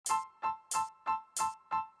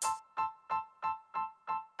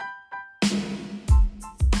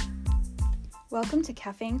Welcome to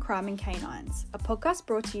Caffeine, Crime and Canines, a podcast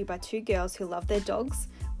brought to you by two girls who love their dogs,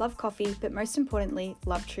 love coffee, but most importantly,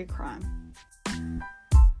 love true crime.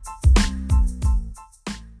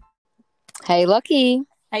 Hey, Lockie.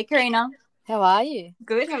 Hey, Karina. How are you?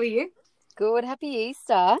 Good, how are you? Good. Happy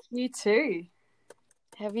Easter. You too.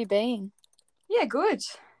 How have you been? Yeah, good.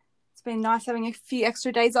 It's been nice having a few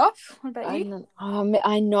extra days off. What about you?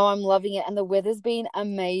 I know I'm loving it, and the weather's been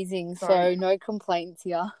amazing, so no complaints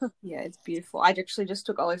here. Yeah, it's beautiful. I actually just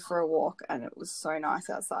took Olive for a walk and it was so nice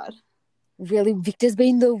outside. Really, Victor's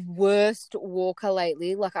been the worst walker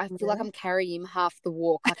lately. Like, I feel like I'm carrying him half the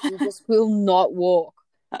walk. Like, he just will not walk.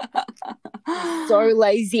 He's so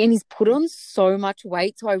lazy, and he's put on so much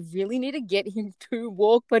weight, so I really need to get him to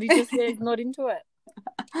walk, but he's not into it.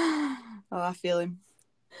 Oh, I feel him.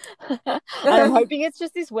 And I'm hoping it's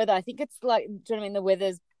just this weather. I think it's like, do you know what I mean? The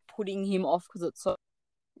weather's putting him off because it's so...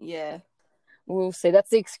 Yeah. We'll see.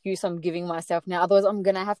 That's the excuse I'm giving myself now. Otherwise, I'm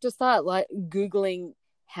going to have to start like Googling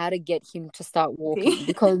how to get him to start walking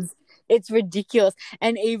because it's ridiculous.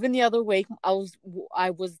 And even the other week, I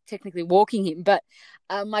was technically walking him, but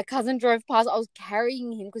my cousin drove past. I was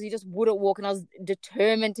carrying him because he just wouldn't walk, and I was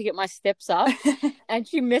determined to get my steps up. And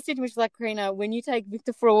she messaged me, she's like, Karina, when you take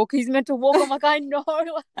Victor for a walk, he's meant to walk. I'm like, I know. I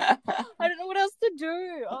don't know what else to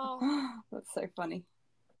do. Oh, that's so funny.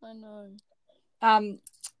 I know.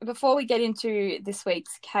 Before we get into this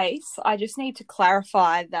week's case, I just need to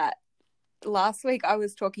clarify that last week I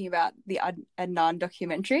was talking about the Adnan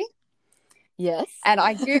documentary. Yes. And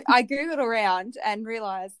I Googled around and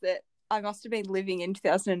realised that I must have been living in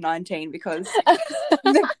 2019 because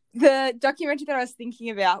the documentary that I was thinking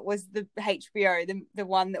about was the HBO, the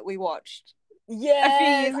one that we watched a few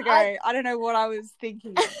years ago. I don't know what I was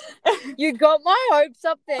thinking. You got my hopes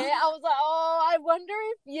up there. I was like, I wonder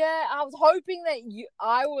if, I was hoping that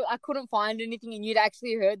I couldn't find anything and you'd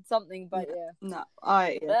actually heard something, but No,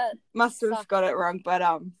 I must have got it wrong, but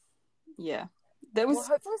yeah.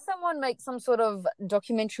 Hopefully someone makes some sort of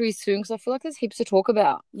documentary soon because I feel like there's heaps to talk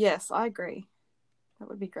about. Yes, I agree. That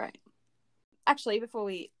would be great. Actually, before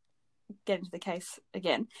we get into the case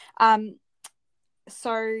again,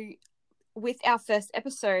 so with our first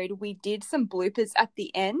episode, we did some bloopers at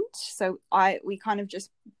the end. So we kind of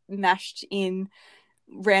just mashed in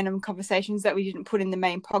random conversations that we didn't put in the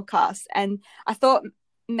main podcast. And I thought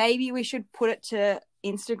maybe we should put it to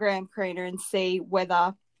Instagram, Karina, and see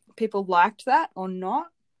whether people liked that or not.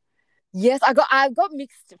 Yes, I got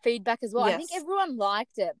mixed feedback as well. Yes. I think everyone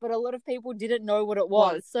liked it, but a lot of people didn't know what it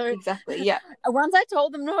was. So exactly, yeah. Once I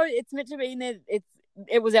told them, no, it's meant to be in there,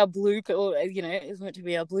 it was our blooper, or it was meant to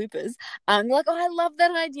be our bloopers. Like, I love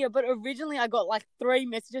that idea. But originally I got like 3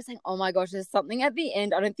 messages saying, oh my gosh, there's something at the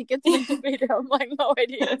end. I don't think it's meant to be there. I'm like, no,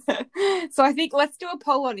 it is. So I think let's do a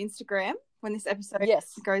poll on Instagram when this episode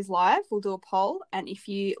goes live. We'll do a poll, and if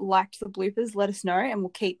you liked the bloopers, let us know, and we'll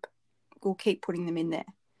keep putting them in there.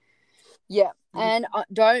 Yeah, and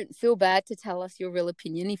don't feel bad to tell us your real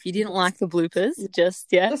opinion if you didn't like the bloopers. Just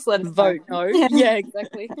let us vote know. Yeah,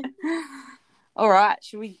 exactly. All right,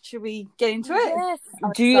 should we get into it? Yes.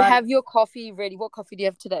 Do you have your coffee ready? What coffee do you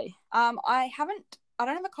have today? I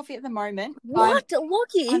don't have a coffee at the moment. What?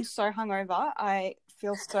 Lucky. I'm so hungover. I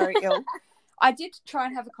feel so ill. I did try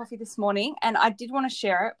and have a coffee this morning, and I did want to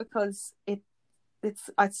share it because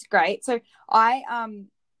it's great. So I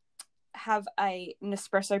have an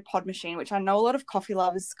Nespresso pod machine, which I know a lot of coffee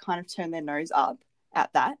lovers kind of turn their nose up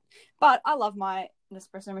at that, but I love my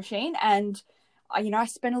Nespresso machine, and I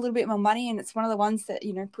spend a little bit more money, and it's one of the ones that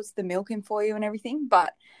puts the milk in for you and everything.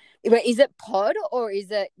 But wait, is it pod or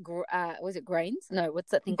is it was it grains? No,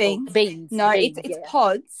 what's that thing called? Beans. No, beans, it's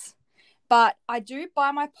pods. But I do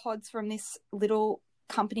buy my pods from this little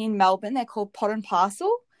company in Melbourne. They're called Pod and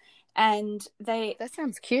Parcel. And that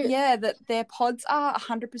sounds cute. Yeah, that their pods are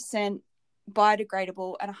 100%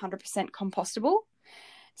 biodegradable and 100% compostable.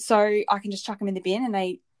 So I can just chuck them in the bin and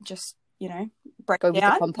they just, break down.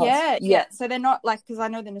 The compost. Yeah. So they're not like, because I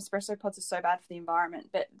know the Nespresso pods are so bad for the environment,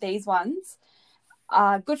 but these ones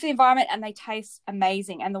are good for the environment and they taste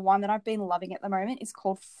amazing. And the one that I've been loving at the moment is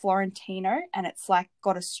called Florentino, and it's like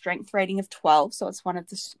got a strength rating of 12. So it's one of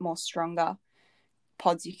the more stronger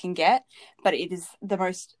pods you can get, but it is the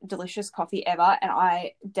most delicious coffee ever, and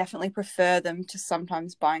I definitely prefer them to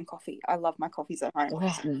sometimes buying coffee. I love my coffees at home.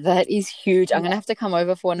 Wow, that is huge. I'm gonna have to come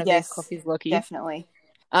over for one of these coffees, Lucky. Definitely.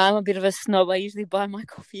 I'm a bit of a snob. I usually buy my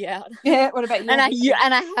coffee out. Yeah, what about you?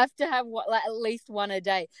 And I have to have at least one a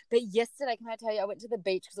day. But yesterday, can I tell you, I went to the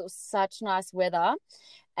beach because it was such nice weather.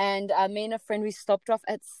 And me and a friend, we stopped off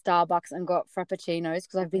at Starbucks and got frappuccinos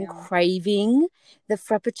because I've been craving the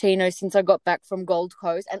frappuccino since I got back from Gold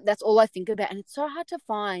Coast. And that's all I think about. And it's so hard to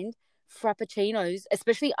find frappuccinos,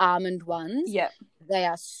 especially almond ones. Yeah. They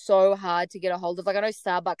are so hard to get a hold of. Like, I know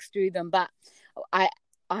Starbucks do them, but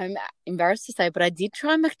I'm embarrassed to say, but I did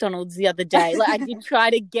try McDonald's the other day. Like, I did try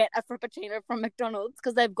to get a frappuccino from McDonald's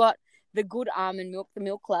because they've got the good almond milk, the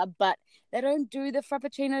Milk Club, but they don't do the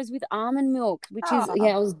frappuccinos with almond milk, which is,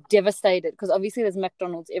 I was devastated because obviously there's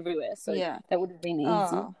McDonald's everywhere. So that would have been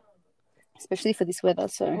easy, especially for this weather.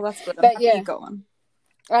 So, well, that's good. But you got one.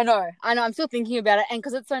 I know. I'm still thinking about it. And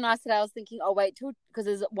because it's so nice today, I was thinking, I'll wait till, because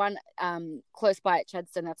there's one close by at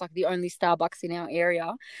Chadstone. That's like the only Starbucks in our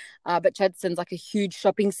area. But Chadstone's like a huge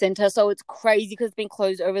shopping centre. So it's crazy because it's been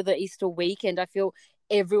closed over the Easter weekend. I feel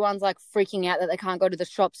everyone's like freaking out that they can't go to the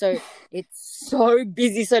shop. So it's so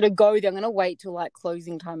busy. So to go there, I'm going to wait till like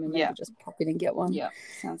closing time and maybe just pop in and get one. Yeah,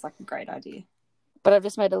 sounds like a great idea. But I've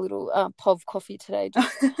just made a little POV coffee today.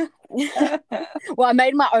 Well, I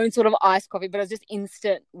made my own sort of iced coffee, but it was just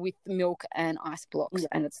instant with milk and ice blocks,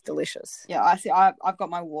 and it's delicious. Yeah, I see. I've got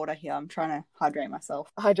my water here. I'm trying to hydrate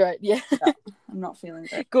myself. Yeah. I'm not feeling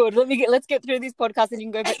good. Good. Let's get through this podcast, and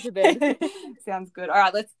you can go back to bed. Sounds good. All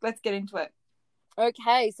right, let's get into it.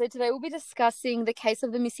 Okay, so today we'll be discussing the case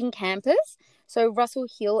of the missing campers. So Russell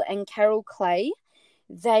Hill and Carol Clay.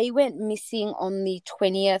 They went missing on the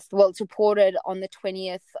 20th. Well, it's reported on the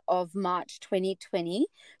 20th of March 2020.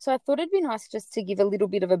 So I thought it'd be nice just to give a little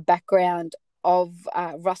bit of a background of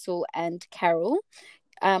Russell and Carol.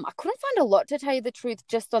 I couldn't find a lot, to tell you the truth,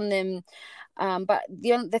 just on them. But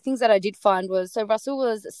the things that I did find was, so Russell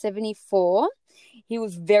was 74. He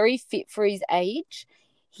was very fit for his age.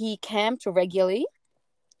 He camped regularly.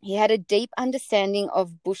 He had a deep understanding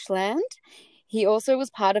of bushland. He also was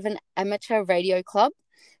part of an amateur radio club.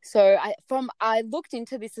 So I looked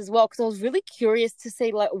into this as well because I was really curious to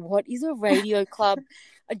see, like, what is a radio club?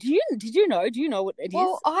 Do you know what it is?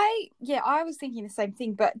 Well, I was thinking the same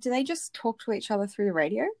thing, but do they just talk to each other through the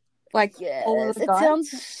radio? Like, yes, all of the it guys? sounds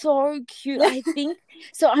so cute. I think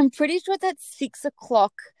so. I'm pretty sure that's 6:00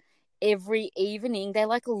 every evening. They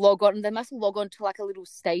like log on. They must log on to like a little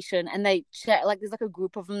station, and they chat. Like, there's like a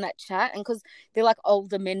group of them that chat, and because they're like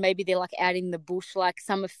older men, maybe they're like out in the bush. Like,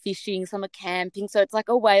 some are fishing, some are camping. So it's like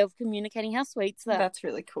a way of communicating. How sweet's that? That's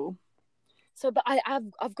really cool. So, but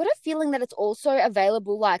I've got a feeling that it's also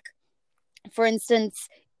available. Like, for instance,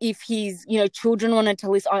 if his children wanted to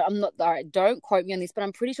listen, I'm not. All right, don't quote me on this, but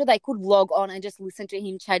I'm pretty sure they could log on and just listen to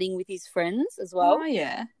him chatting with his friends as well. Oh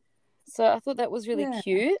yeah. So I thought that was really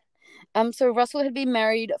cute. So Russell had been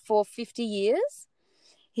married for 50 years.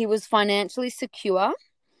 He was financially secure,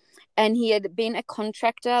 and he had been a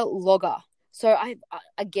contractor logger. So I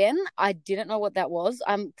didn't know what that was.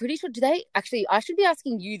 I'm pretty sure. I should be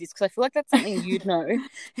asking you this because I feel like that's something you'd know.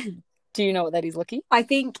 Do you know what that is, Lucky? I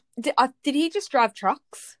think did he just drive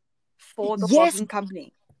trucks for the logging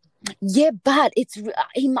company? Yeah, but it's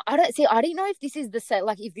I didn't know if this is the same.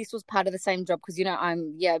 Like, if this was part of the same job, because I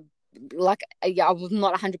was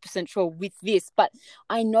not 100% sure with this, but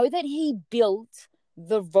I know that he built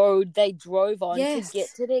the road they drove on to get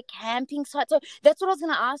to their camping site. So that's what I was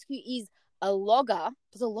going to ask you: is a logger,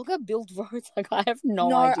 does a logger build roads? Like, I have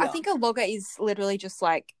no idea. I think a logger is literally just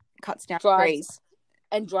like cuts down trees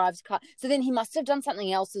and drives car. So then he must have done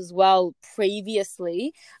something else as well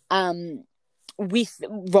previously, with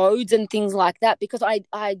roads and things like that, because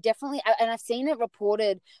I definitely, and I've seen it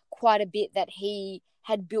reported quite a bit that he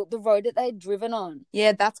had built the road that they had driven on.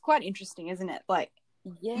 Yeah, that's quite interesting, isn't it? Like,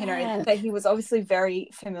 that he was obviously very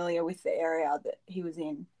familiar with the area that he was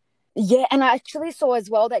in. Yeah, and I actually saw as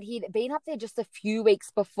well that he'd been up there just a few weeks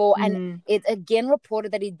before, and it again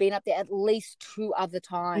reported that he'd been up there at least 2 other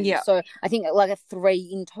times. Yeah. So I think like 3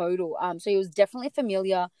 in total. So he was definitely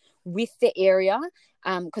familiar with the area,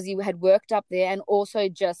 because he had worked up there, and also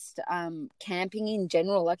just camping in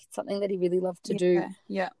general. Like, it's something that he really loved to do.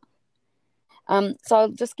 Yeah. So I'll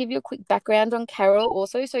just give you a quick background on Carol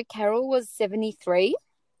also. So Carol was 73.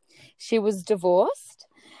 She was divorced.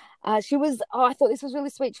 She was, I thought this was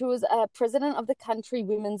really sweet. She was president of the Country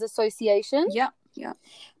Women's Association. Yeah.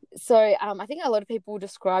 So I think a lot of people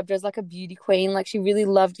described her as like a beauty queen. Like, she really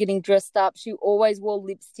loved getting dressed up. She always wore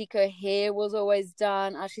lipstick. Her hair was always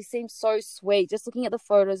done. She seemed so sweet. Just looking at the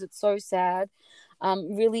photos, it's so sad.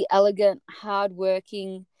 Really elegant,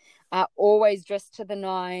 hardworking, always dressed to the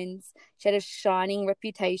nines. She had a shining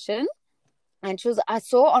reputation. And she was, I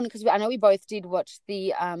saw on, because I know we both did watch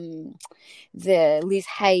the Liz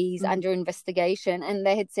Hayes Under Investigation, and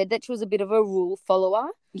they had said that she was a bit of a rule follower.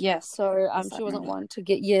 Yes. So she wasn't one to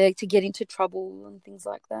get into trouble and things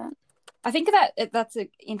like that. I think that's an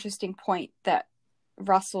interesting point, that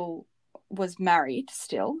Russell was married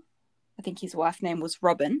still. I think his wife's name was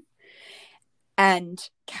Robin, and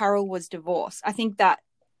Carol was divorced. I think that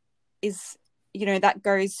is, you know, that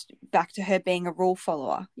goes back to her being a rule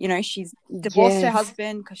follower. You know, she's divorced her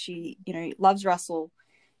husband because she, you know, loves Russell.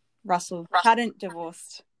 Russell hadn't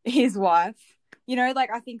divorced his wife. You know, like,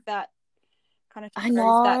 I think that kind of shows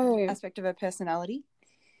that aspect of her personality.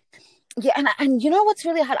 Yeah, and you know what's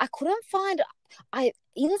really hard? I couldn't find.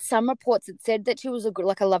 In some reports it said that she was a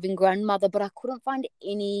loving grandmother, but I couldn't find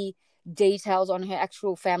any details on her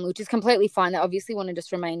actual family, which is completely fine. They obviously want to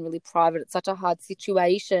just remain really private. It's such a hard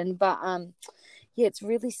situation, but yeah, it's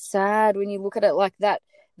really sad when you look at it like that.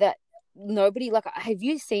 That nobody, like, have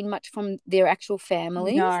you seen much from their actual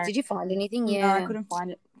families? No. Did you find anything? No, Yeah, I couldn't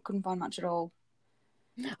find it. Couldn't find much at all.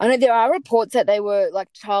 I know there are reports that they were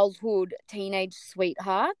like childhood teenage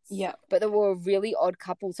sweethearts. Yeah. But they were a really odd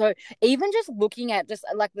couple. So even just looking at just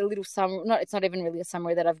like the little summary, it's not even really a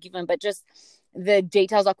summary that I've given, but just the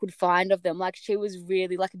details I could find of them. Like, she was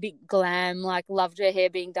really like a bit glam, like loved her hair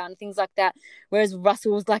being done, things like that. Whereas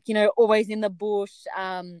Russell was like, you know, always in the bush,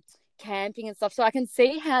 camping and stuff. So I can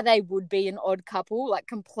see how they would be an odd couple, like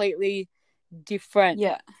completely different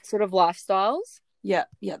sort of lifestyles. Yeah.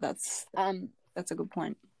 That's a good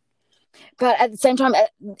point. But at the same time,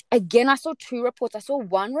 again, I saw two reports. I saw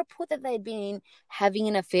one report that they'd been having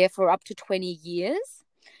an affair for up to 20 years.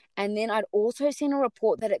 And then I'd also seen a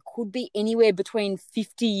report that it could be anywhere between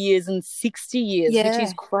 50 years and 60 years, which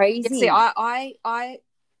is crazy. See, I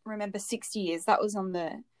remember 60 years. That was on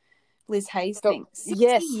the Liz Hayes thing.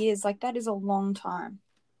 60 years, like, that is a long time.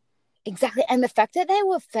 Exactly. And the fact that they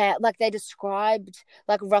were like, they described,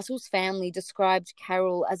 like, Russell's family described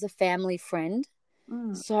Carol as a family friend.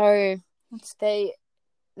 So they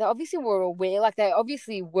obviously were aware, like, they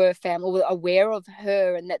obviously were family, were aware of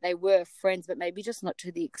her and that they were friends, but maybe just not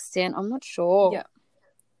to the extent. I'm not sure.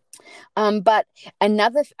 Yeah. But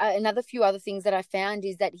another few other things that I found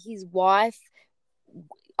is that his wife,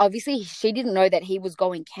 obviously she didn't know that he was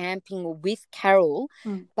going camping with Carol,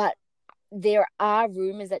 but there are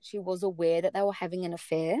rumors that she was aware that they were having an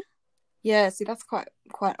affair. Yeah, see, that's quite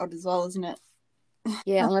odd as well, isn't it?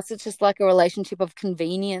 Yeah, unless it's just like a relationship of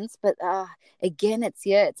convenience. But again, it's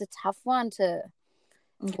a tough one to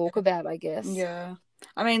talk about, I guess. Yeah.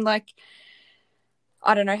 I mean, like,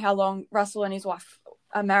 I don't know how long Russell and his wife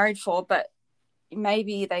are married for, but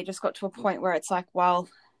maybe they just got to a point where it's like, well,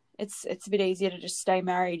 it's a bit easier to just stay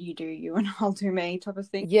married. You do you and I'll do me type of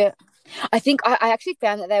thing. Yeah. I think I actually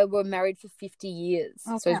found that they were married for 50 years.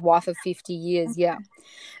 Okay. So his wife of 50 years, okay. Yeah.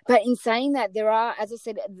 But in saying that, there are, as I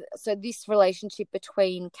said, so this relationship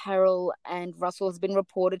between Carol and Russell has been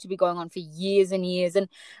reported to be going on for years and years. And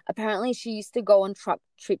apparently she used to go on truck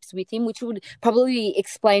trips with him, which would probably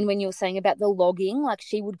explain when you were saying about the logging. Like,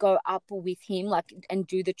 she would go up with him, like, and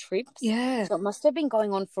do the trips. Yeah. So it must have been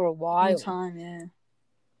going on for a while. Long time, yeah.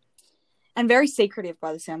 And very secretive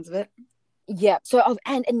by the sounds of it. Yeah. So,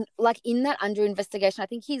 and like, in that under investigation, I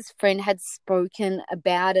think his friend had spoken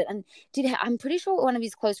about it, and I'm pretty sure one of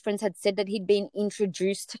his close friends had said that he'd been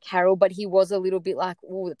introduced to Carol, but he was a little bit like,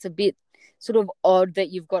 oh, it's a bit sort of odd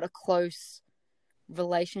that you've got a close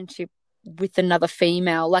relationship with another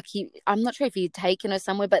female. Like, I'm not sure if he had taken her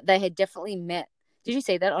somewhere, but they had definitely met. Did you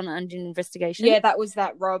see that on under investigation? Yeah, that was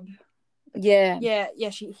that Rob. Yeah. Yeah.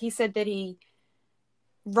 He said that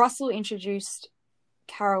Russell introduced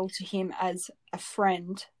Carol to him as a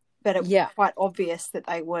friend, but it was quite obvious that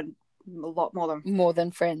they were a lot more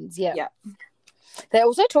than friends. Yeah. They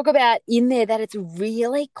also talk about in there that it's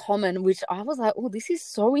really common, which I was like, oh, this is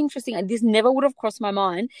so interesting, and this never would have crossed my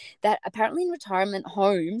mind, that apparently in retirement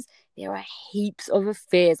homes there are heaps of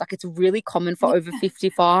affairs. Like, it's really common for over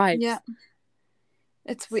 55. Yeah.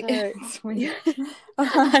 It's weird. It's weird.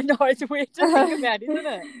 I know, it's weird to think about, isn't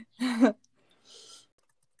it?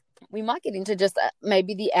 We might get into just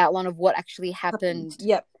maybe the outline of what actually happened.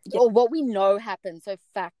 Yep. Or what we know happened. So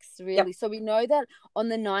facts, really. Yep. So we know that on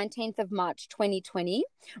the 19th of March, 2020,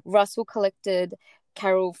 Russell collected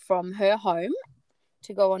Carol from her home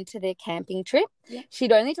to go on to their camping trip. Yep.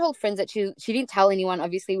 She'd only told friends that she didn't tell anyone,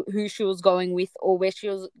 obviously, who she was going with or where she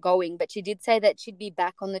was going, but she did say that she'd be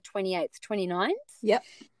back on the 28th, 29th. Yep.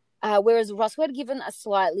 Whereas Russell had given a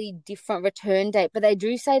slightly different return date, but they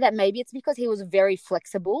do say that maybe it's because he was very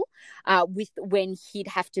flexible with when he'd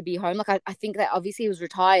have to be home. Like, I think that obviously he was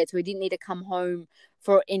retired, so he didn't need to come home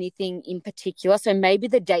for anything in particular. So maybe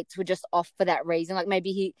the dates were just off for that reason. Like,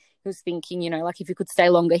 maybe he was thinking, you know, like, if he could stay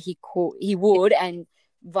longer, he would. And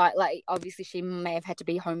like, obviously she may have had to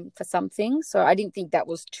be home for something. So I didn't think that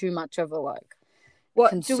was too much of a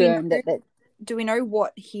concern. Do we know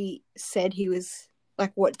what he said he was?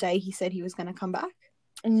 Like, what day he said he was going to come back?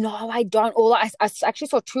 No, I don't. I actually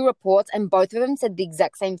saw two reports, and both of them said the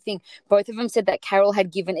exact same thing. Both of them said that Carol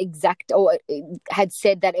had given exact, or had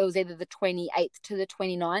said that it was either the 28th to the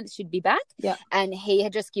 29th she'd be back. Yeah. And he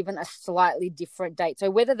had just given a slightly different date.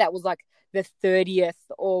 So whether that was like the 30th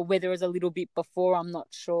or whether it was a little bit before, I'm not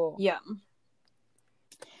sure. Yeah.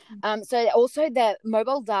 So also the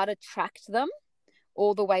mobile data tracked them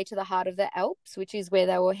all the way to the heart of the Alps, which is where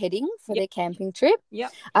they were heading for their camping trip. Yeah.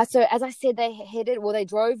 So as I said, they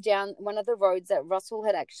drove down one of the roads that Russell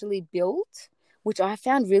had actually built, which I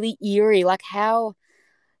found really eerie. Like, how,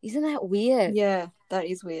 isn't that weird? Yeah, that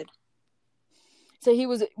is weird. So he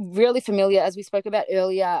was really familiar, as we spoke about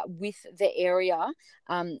earlier, with the area,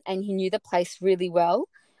 and he knew the place really well.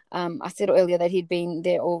 I said earlier that he'd been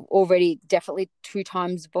there already definitely 2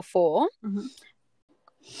 times before. Mm-hmm.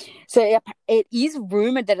 So it is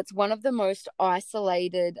rumoured that it's one of the most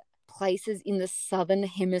isolated places in the Southern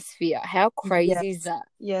Hemisphere. How crazy is that?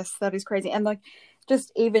 Yes, that is crazy. And like,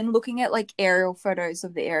 just even looking at like aerial photos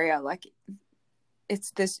of the area, like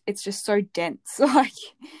it's just so dense. Like,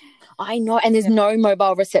 I know, and there's no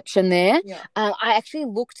mobile reception there. Yeah. I actually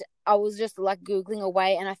looked. I was just like Googling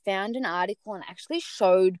away, and I found an article and actually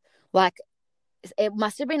showed like it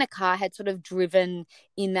must have been a car had sort of driven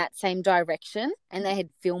in that same direction, and they had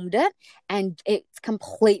filmed it, and it's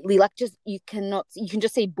completely like just you can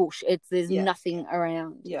just see bush. There's nothing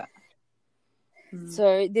around. Yeah.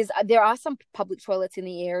 So there are some public toilets in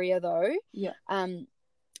the area though. Yeah.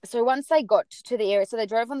 So once they got to the area, so they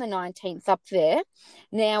drove on the 19th up there.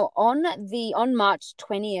 Now on March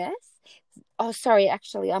 20th. Oh, sorry,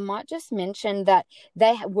 actually, I might just mention that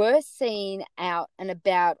they were seen out and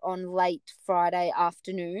about on late Friday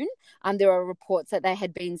afternoon. There are reports that they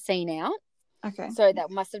had been seen out. Okay. So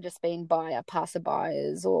that must have just been by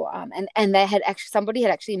passerbyers or and they had actually, somebody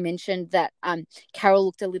had actually mentioned that Carol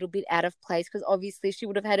looked a little bit out of place because obviously she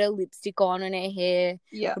would have had her lipstick on and her hair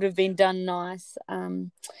would have been done nice.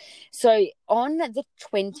 So on the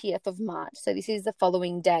 20th of March, so this is the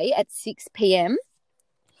following day at 6 p.m,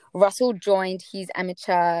 Russell joined his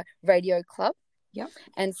amateur radio club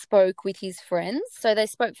and spoke with his friends. So they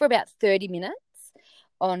spoke for about 30 minutes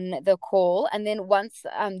on the call. And then once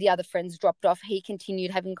the other friends dropped off, he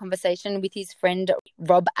continued having conversation with his friend,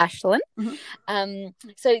 Rob Ashland. Mm-hmm.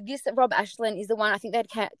 So this Rob Ashland is the one, I think they'd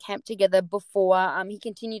camped together before. He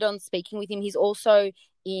continued on speaking with him. He's also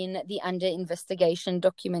in the Under Investigation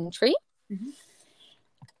documentary. Mm-hmm.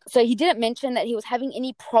 So he didn't mention that he was having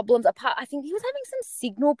any problems apart. I think he was having some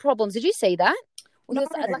signal problems. Did you see that? No.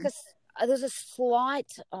 There was a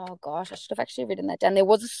slight, oh gosh, I should have actually written that down. There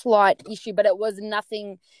was a slight issue, but it was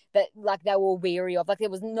nothing that like they were wary of. Like there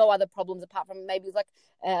was no other problems apart from maybe it was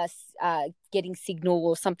like getting signal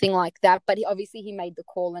or something like that. But he made the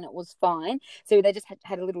call and it was fine. So they just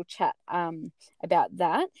had a little chat about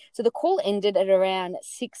that. So the call ended at around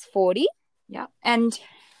 6:40. Yeah, and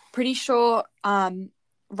pretty sure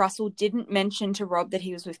Russell didn't mention to Rob that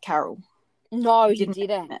he was with Carol. No, he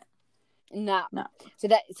didn't. No.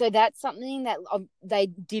 So that's something that they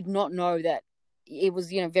did not know, that it was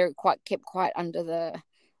kept quite under the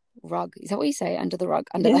rug. Is that what you say? Under the rug,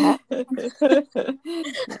 under the hat,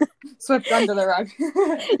 swept under the rug.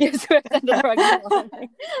 Yeah, swept under the rug.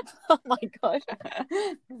 Oh my gosh.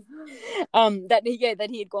 That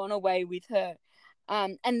he had gone away with her,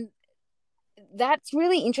 and that's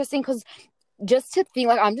really interesting because just to think,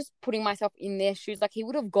 like, I'm just putting myself in their shoes. Like he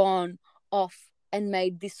would have gone off and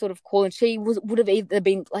made this sort of call, and she would have either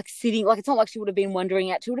been like sitting, like it's not like she would have been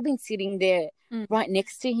wandering out. She would have been sitting there right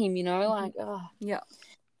next to him, like, oh yeah,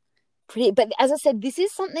 pretty. But as I said, this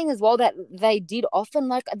is something as well that they did often.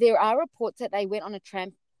 Like there are reports that they went on a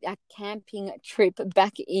camping trip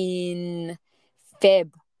back in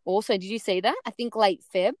Feb. Also, did you see that? I think late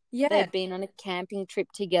Feb. Yeah, they'd been on a camping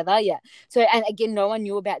trip together. Yeah. So, and again, no one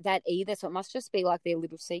knew about that either. So it must just be like their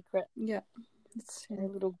little secret. Yeah. It's a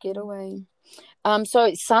little getaway.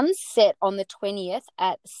 So sun set on the 20th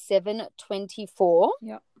at 7:24.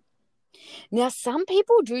 Yeah. Now, some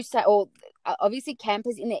people do say, or obviously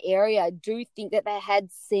campers in the area do think that they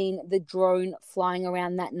had seen the drone flying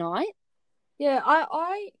around that night. Yeah,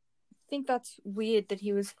 I think that's weird that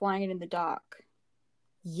he was flying it in the dark.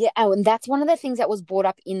 Yeah, and that's one of the things that was brought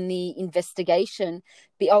up in the investigation,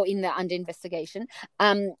 in the under investigation,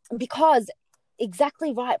 because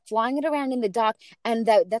exactly right, flying it around in the dark, and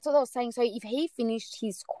that's what I was saying. So if he finished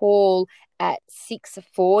his call at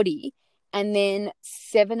 6:40, and then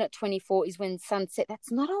 7:24 is when sunset,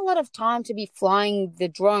 that's not a lot of time to be flying the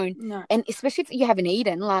drone. No, and especially if you haven't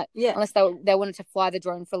eaten, like unless they wanted to fly the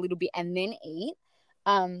drone for a little bit and then eat.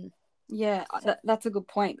 Yeah, that's a good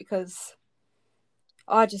point because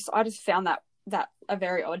I just found that a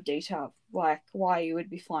very odd detail, like why you would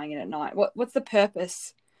be flying it at night. What's the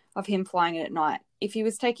purpose of him flying it at night? If he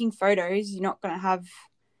was taking photos, you're not going to have,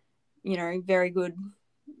 very good.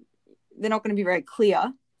 They're not going to be very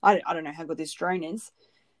clear. I don't know how good this drone is.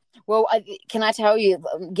 Well, can I tell you,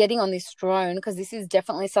 getting on this drone, because this is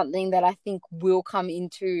definitely something that I think will come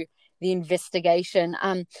into the investigation.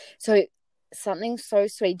 So something so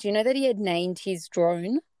sweet. Do you know that he had named his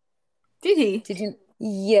drone? Did he? Did you?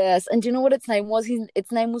 Yes. And do you know what its name was?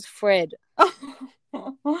 Its name was Fred.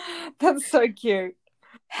 That's so cute.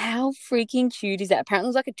 How freaking cute is that? Apparently, it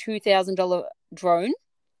was like a $2,000 drone.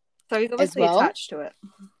 So he's obviously attached to it.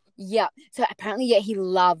 Yeah. So apparently, yeah, he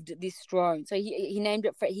loved this drone. So he named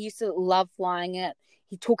it Fred. He used to love flying it.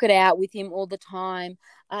 He took it out with him all the time.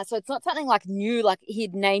 So it's not something like new. Like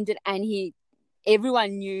he'd named it, and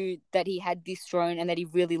everyone knew that he had this drone and that he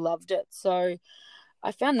really loved it. So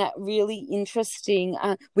I found that really interesting.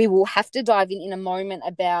 We will have to dive in a moment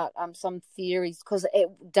about some theories, because it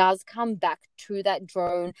does come back to that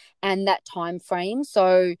drone and that time frame.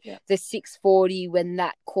 So the 6:40, when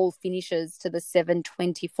that call finishes, to the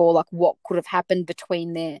 7:24, like what could have happened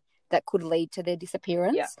between there that could lead to their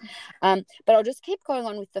disappearance. But I'll just keep going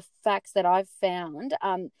on with the facts that I've found.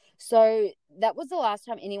 So that was the last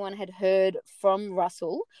time anyone had heard from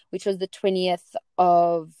Russell, which was the 20th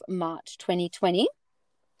of March 2020.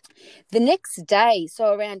 The next day,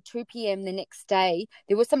 so around 2 p.m. the next day,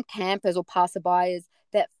 there were some campers or passerbyers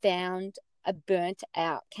that found a burnt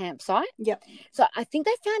out campsite. Yep. So I think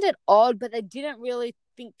they found it odd, but they didn't really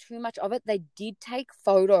think too much of it. They did take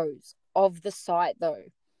photos of the site though.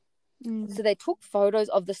 So they took photos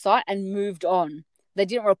of the site and moved on. They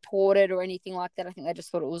didn't report it or anything like that. I think they just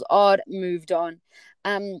thought it was odd, moved on.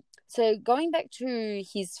 So going back to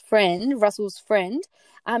his friend, Russell's friend,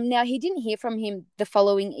 now he didn't hear from him the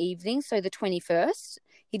following evening, so the 21st.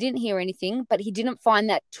 He didn't hear anything, but he didn't find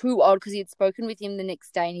that too odd, because he had spoken with him the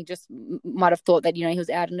next day and he just might have thought that, he was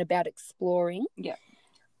out and about exploring. Yeah.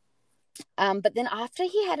 But then after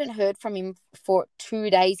he hadn't heard from him for 2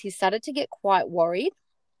 days, he started to get quite worried.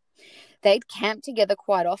 They'd camped together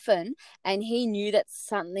quite often, and he knew that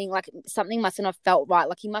something mustn't have felt right.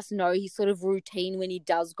 Like he must know his sort of routine when he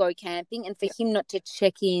does go camping, and for him not to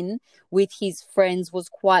check in with his friends was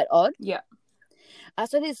quite odd. Yeah.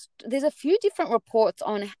 So there's a few different reports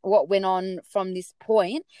on what went on from this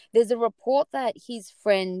point. There's a report that his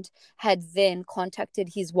friend had then contacted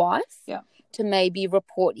his wife to maybe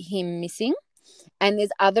report him missing. And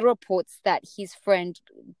there's other reports that his friend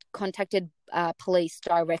contacted police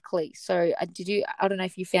directly. So I don't know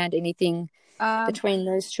if you found anything between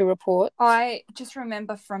those two reports. I just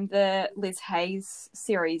remember from the Liz Hayes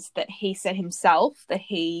series that he said himself that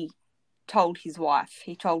he told his wife,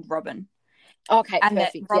 he told Robin. Okay, and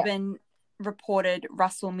perfect. that Robin reported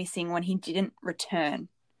Russell missing when he didn't return.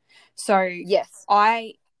 So yes,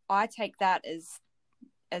 I take that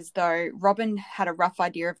as though Robin had a rough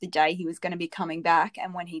idea of the day he was going to be coming back,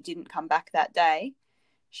 and when he didn't come back that day,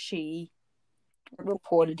 she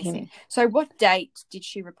reported him. So what date did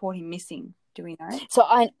she report him missing? Do we know? So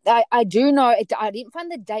I do know. I didn't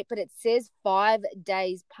find the date, but it says 5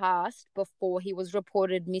 days passed before he was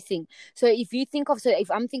reported missing. So if you think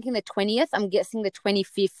if I'm thinking the 20th, I'm guessing the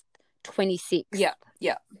 25th, 26th.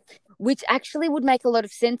 Yeah. Which actually would make a lot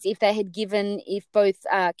of sense if both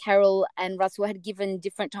Carol and Russell had given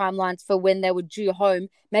different timelines for when they were due home.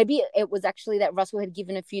 Maybe it was actually that Russell had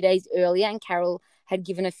given a few days earlier and Carol had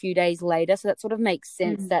given a few days later. So that sort of makes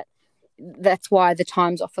sense that's why the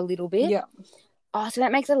time's off a little bit. Yeah. Oh, so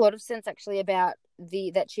that makes a lot of sense actually about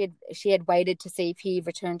that she had waited to see if he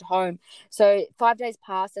returned home. So 5 days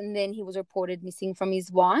passed and then he was reported missing from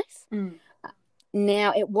his wife.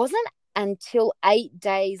 Now, it wasn't until 8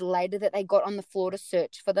 days later that they got on the floor to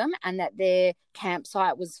search for them and that their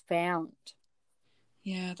campsite was found.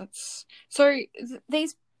 Yeah, so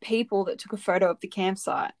these people that took a photo of the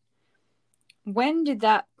campsite, when did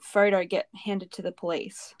that photo get handed to the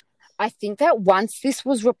police? I think that once this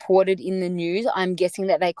was reported in the news, I'm guessing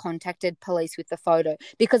that they contacted police with the photo,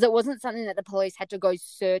 because it wasn't something that the police had to go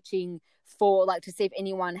searching for, like to see if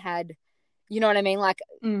anyone had, you know what I mean? Like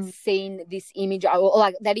seen this image, or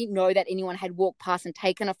like they didn't know that anyone had walked past and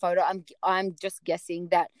taken a photo. I'm just guessing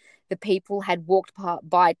that the people had walked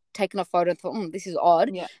by, taken a photo and thought, this is odd.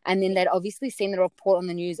 Yeah. And then they'd obviously seen the report on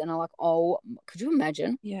the news and are like, oh, could you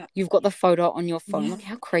imagine? Yeah. You've got the photo on your phone. Like,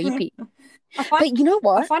 how creepy. But you know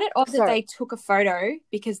what? I find it odd that they took a photo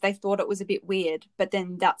because they thought it was a bit weird, but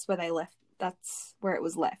then that's where it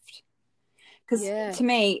was left. Because to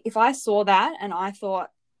me, if I saw that and I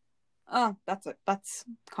thought, oh, that's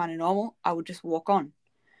kind of normal, I would just walk on.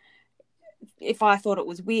 if I thought it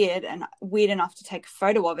was weird and weird enough to take a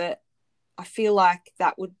photo of it, I feel like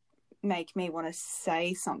that would make me want to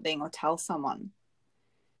say something or tell someone.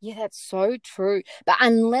 Yeah, that's so true. But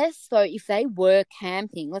unless, though, if they were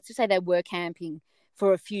camping, let's just say they were camping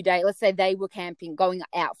for a few days. Let's say they were camping, going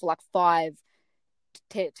out for like 5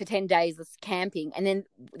 to 10 days of camping, and then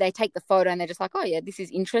they take the photo and they're just like, oh yeah, this is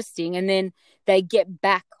interesting, and then they get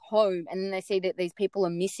back home and then they see that these people are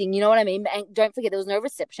missing, you know what I mean? And don't forget, there was no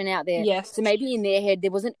reception out there. Yes. So maybe in their head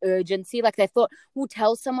there was an urgency, like they thought, we'll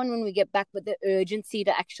tell someone when we get back, but the urgency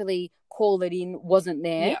to actually call it in wasn't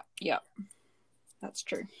there. Yeah, that's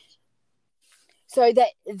true. So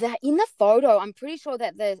that in the photo, I'm pretty sure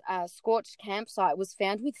that the scorched campsite was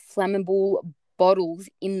found with flammable bottles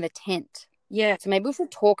in the tent. Yeah. So maybe we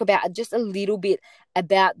should talk about just a little bit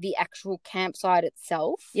about the actual campsite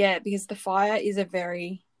itself. Yeah, because the fire is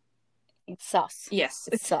It's sus. Yes,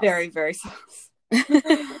 it's sus. very, very sus.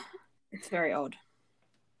 It's very odd.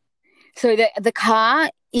 So the car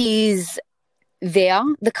is there.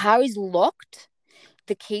 The car is locked.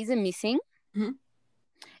 The keys are missing. Mm-hmm.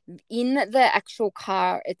 In the actual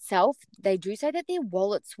car itself, they do say that their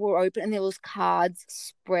wallets were open and there was cards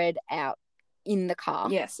spread out in the car.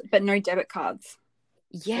 Yes, but no debit cards.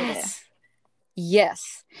 Yes.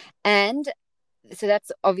 And so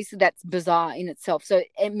that's bizarre in itself. So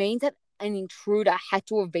it means that an intruder had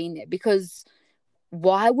to have been there, because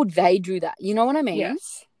why would they do that? You know what I mean?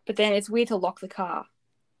 Yes. But then it's weird to lock the car.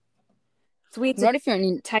 It's weird to not if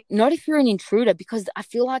you're an intruder, because I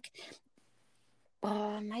feel like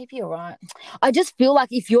maybe you're right. I just feel like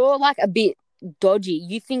if you're like a bit dodgy,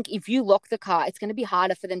 you think if you lock the car, it's going to be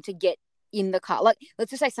harder for them to get in the car. Like,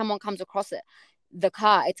 let's just say someone comes across the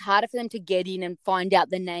car, it's harder for them to get in and find out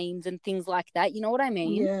the names and things like that. You know what I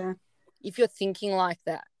mean? Yeah. If you're thinking like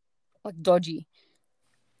that, like dodgy.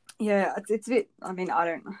 Yeah, it's a bit. I mean,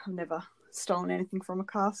 I've never stolen anything from a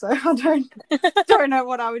car, so I don't know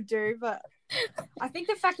what I would do. But I think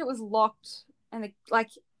the fact it was locked and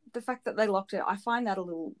the fact that they locked it, I find that a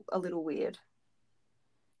little weird.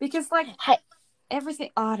 Because everything,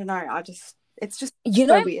 I don't know. It's just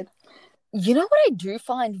so weird. You know what I do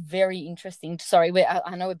find very interesting? Sorry,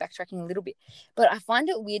 I know we're backtracking a little bit, but I find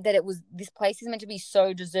it weird that this place is meant to be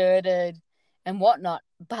so deserted and whatnot,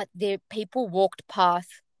 but people walked past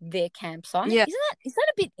their campsite. Yeah. Is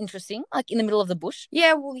that a bit interesting? Like in the middle of the bush?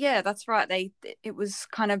 Yeah, well, yeah, that's right. It was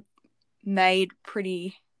kind of made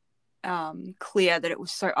pretty clear that it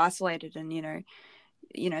was so isolated, and you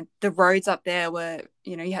know the roads up there were,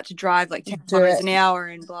 you had to drive like 10 kilometers an hour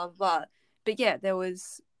and blah blah blah. But yeah, there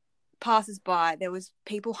was passers-by, there was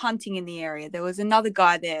people hunting in the area, there was another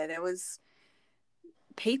guy there was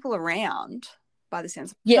people around, by the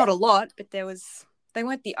sense. Not a lot, but they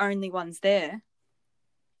weren't the only ones there.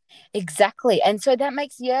 Exactly. And so that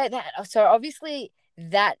makes so obviously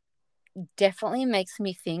that definitely makes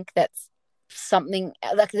me think that something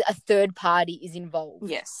like a third party is involved.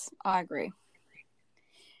 Yes, I agree.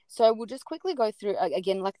 So we'll just quickly go through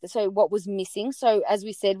again, so what was missing. So as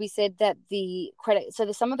we said that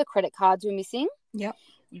some of the credit cards were missing. Yep.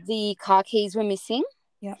 The car keys were missing.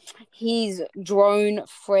 Yep. His drone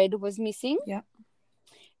Fred was missing. Yep.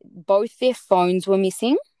 Both their phones were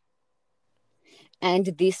missing. And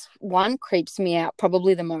this one creeps me out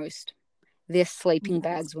probably the most. Their sleeping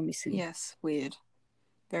bags were missing. Yes, weird.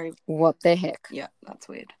 Very. What the heck? Yeah, that's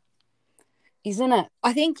weird. Isn't it?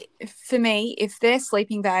 I think for me, if their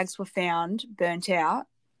sleeping bags were found burnt out,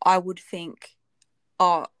 I would think,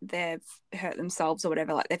 oh, they've hurt themselves or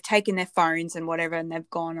whatever. Like they've taken their phones and whatever, and they've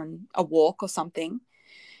gone on a walk or something,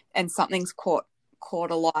 and something's caught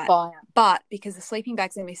alight. Fire. But because the sleeping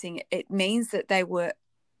bags are missing, it means that they were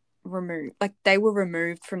removed. Like they were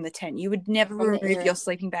removed from the tent. You would never remove your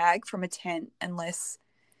sleeping bag from a tent unless,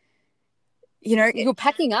 you're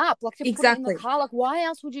packing up, like to put it in the car. Like, why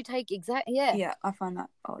else would you take Yeah, I find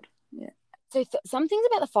that odd. Yeah. So some things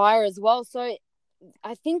about the fire as well. So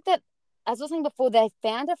I think that, as I was saying before, they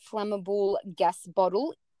found a flammable gas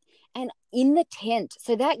bottle and in the tent.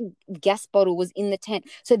 So that gas bottle was in the tent.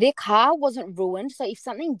 So their car wasn't ruined. So if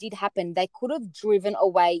something did happen, they could have driven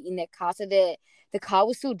away in their car. So the car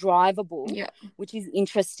was still drivable, which is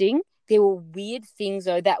interesting. There were weird things,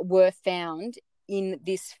 though, that were found in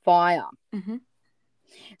this fire. Mm-hmm.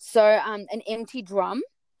 So an empty drum.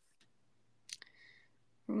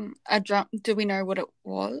 A drum. Do we know what it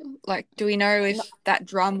was? Like, do we know if that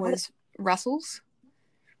drum was Russell's?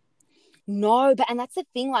 No, and that's the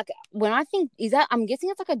thing. Like, when I think, I'm guessing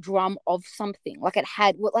it's like a drum of something. Like it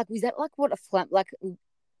had is that like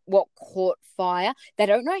what caught fire? They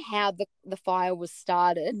don't know how the fire was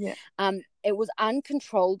started. Yeah. It was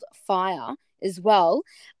uncontrolled fire. as well.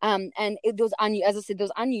 And there was, as I said, there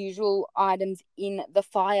was unusual items in the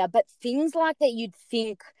fire, but things like that you'd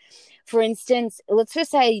think, for instance, let's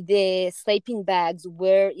just say their sleeping bags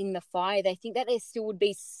were in the fire. They think that there still would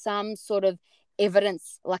be some sort of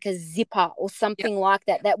evidence, like a zipper or something like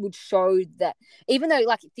that, that would show that even though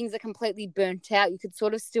like things are completely burnt out, you could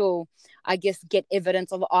sort of still, I guess, get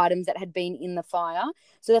evidence of items that had been in the fire.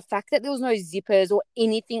 So the fact that there was no zippers or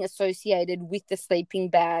anything associated with the sleeping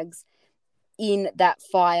bags in that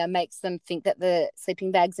fire makes them think that the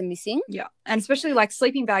sleeping bags are missing. Yeah. And especially like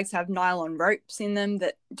sleeping bags have nylon ropes in them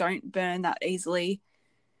that don't burn that easily.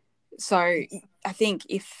 So I think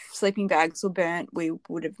if sleeping bags were burnt, we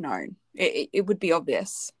would have known. It would be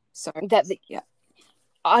obvious. So yeah.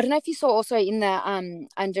 I don't know if you saw also in the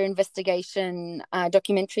under investigation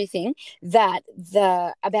documentary thing that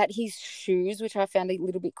about his shoes, which I found a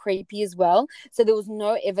little bit creepy as well. So there was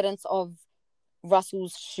no evidence of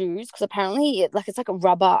Russell's shoes because apparently it's like a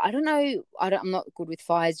rubber. I don't know. I'm not good with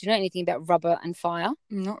fires. Do you know anything about rubber and fire?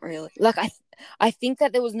 Not really. Like I think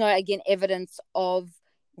that there was no, again, evidence of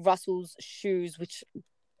Russell's shoes, which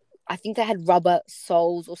I think they had rubber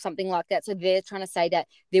soles or something like that. So they're trying to say that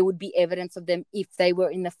there would be evidence of them if they were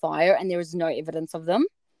in the fire, and there is no evidence of them.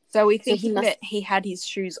 So we think that he had his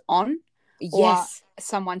shoes on, yes, or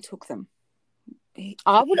someone took them.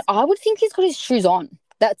 I would think he's got his shoes on.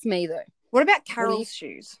 That's me though. What about Carol's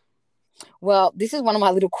shoes? Well, this is one of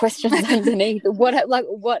my little questions underneath. What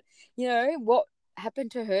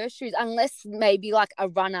happened to her shoes? Unless maybe like a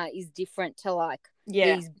runner is different to like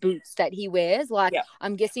these boots that he wears. Like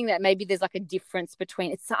I'm guessing that maybe there's like a difference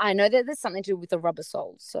between it's. I know that there's something to do with the rubber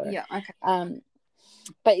soles. So yeah, okay.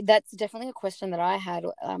 But that's definitely a question that I had.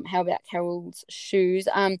 How about Carol's shoes?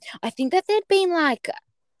 I think that there'd been like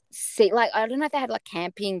I don't know if they had like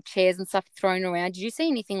camping chairs and stuff thrown around. Did you see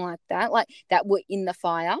anything like that? Like that were in the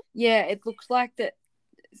fire? Yeah, it looked like that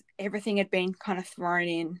everything had been kind of thrown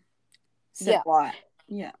in. Light.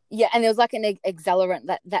 Yeah. Yeah, and there was like an accelerant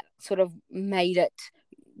that sort of made it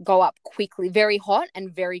go up quickly, very hot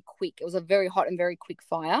and very quick. It was a very hot and very quick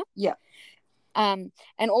fire. Yeah. And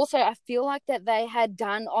also I feel like that they had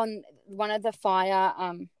done on one of the fire,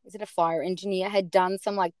 is it a fire engineer, had done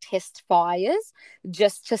some like test fires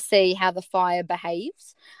just to see how the fire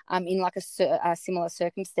behaves in like a similar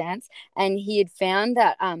circumstance. And he had found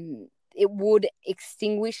that it would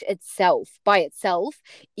extinguish itself by itself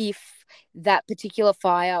if that particular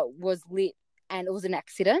fire was lit and it was an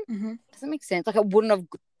accident. Mm-hmm. Doesn't make sense. Like it wouldn't have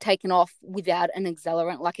taken off without an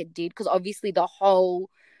accelerant like it did, because obviously the whole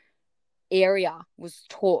area was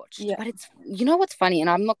torched. Yeah. But it's, you know what's funny, and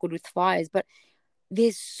I'm not good with fires, but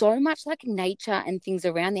there's so much like nature and things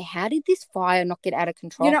around there. How did this fire not get out of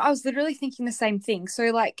control? You know, I was literally thinking the same thing.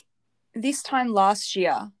 So like this time last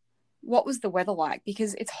year, what was the weather like?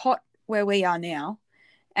 Because it's hot where we are now,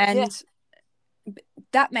 and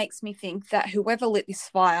that makes me think that whoever lit this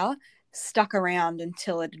fire stuck around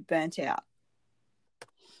until it had burnt out.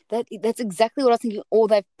 That's exactly what I was thinking. Or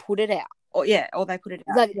they've put it out. Or they put it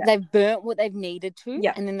out. Like they've burnt what they've needed to,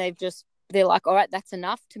 and then they're like, all right, that's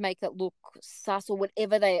enough to make it look sus or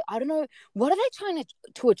whatever I don't know. What are they trying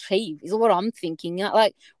to achieve is what I'm thinking.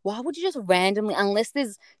 Like, why would you just randomly, unless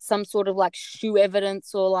there's some sort of like shoe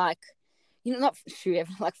evidence or like, you know, not shoe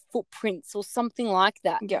evidence, like footprints or something like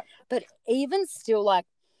that. Yeah. But even still, like,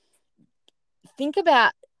 think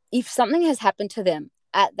about if something has happened to them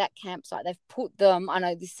at that campsite. They've put them, I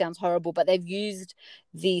know this sounds horrible, but they've used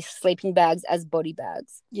the sleeping bags as body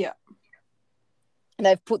bags. Yeah.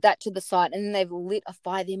 They've put that to the side and then they've lit a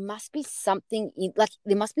fire. There must be something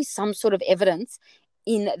there must be some sort of evidence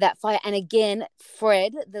in that fire. And again,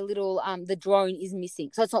 Fred, the little the drone is missing.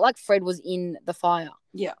 So it's not like Fred was in the fire.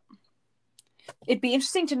 Yeah. It'd be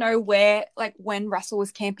interesting to know where, like when Russell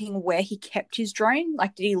was camping, where he kept his drone.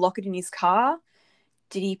 Like, did he lock it in his car?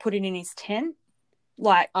 Did he put it in his tent?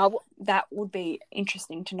 Like, that would be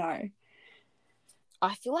interesting to know.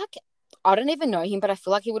 I feel like, I don't even know him, but I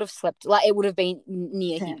feel like he would have slept, like it would have been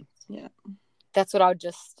near him. Yeah. That's what I would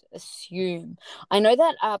just assume. I know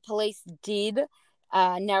that police did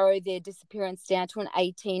narrow their disappearance down to an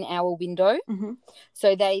 18-hour window. Mm-hmm.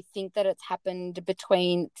 So they think that it's happened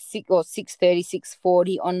between 6:30,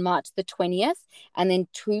 6:40 on March the 20th, and then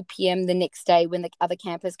 2 p.m. the next day when the other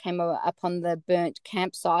campers came upon the burnt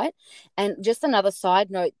campsite. And just another side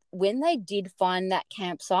note, when they did find that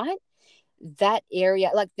campsite, that area,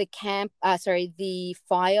 like the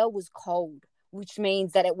fire was cold, which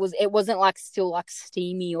means that it wasn't like still like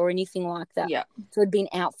steamy or anything like that. Yeah. So it'd been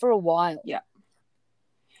out for a while. Yeah.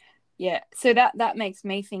 Yeah. So that makes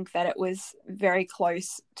me think that it was very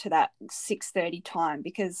close to that 6:30 time,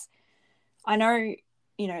 because I know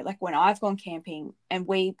you know, like when I've gone camping and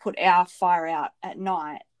we put our fire out at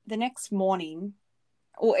night, the next morning,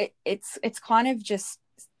 or it's kind of just,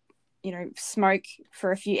 you know, smoke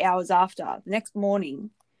for a few hours after. The next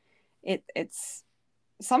morning, it's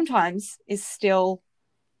sometimes is still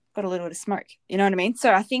got a little bit of smoke. You know what I mean?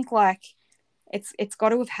 So I think like it's got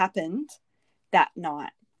to have happened that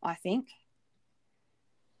night, I think.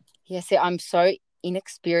 Yeah, see, I'm so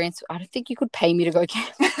inexperienced. I don't think you could pay me to go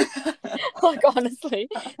camp. Like, honestly,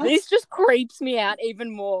 this just creeps me out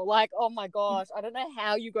even more. Like, oh my gosh, I don't know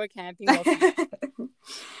how you go camping.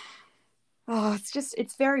 Oh,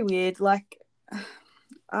 it's very weird. Like,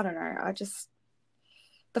 I don't know.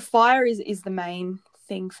 The fire is the main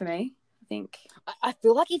thing for me, I think. I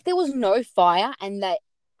feel like if there was no fire and that,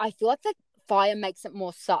 I feel like the fire makes it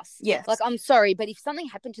more sus. Yes. Like, I'm sorry, but if something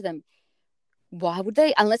happened to them, why would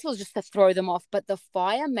they? Unless it was just to throw them off. But the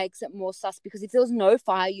fire makes it more sus, because if there was no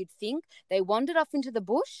fire, you'd think they wandered off into the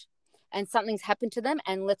bush and something's happened to them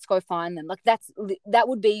and let's go find them. Like, that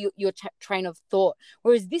would be your train of thought.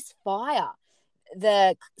 Whereas this fire,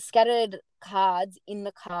 the scattered cards in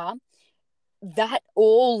the car, that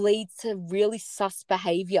all leads to really sus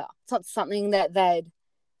behavior. It's not something that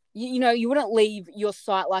you wouldn't leave your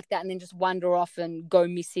site like that and then just wander off and go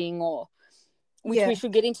missing, or which we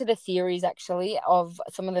should get into the theories, actually, of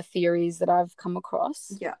some of the theories that I've come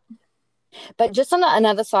across. Yeah. But just on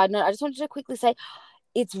another side note, I just wanted to quickly say,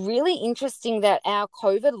 it's really interesting that our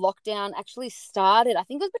COVID lockdown actually started, I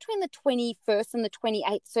think it was between the 21st and the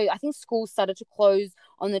 28th. So I think schools started to close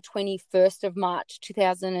on the 21st of March,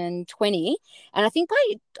 2020. And I think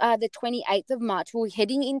by the 28th of March, we were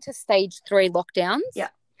heading into stage 3 lockdowns. Yeah.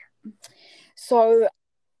 So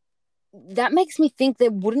that makes me think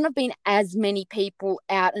there wouldn't have been as many people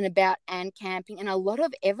out and about and camping, and a lot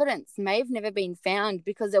of evidence may have never been found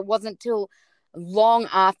because it wasn't till long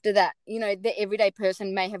after that, you know, the everyday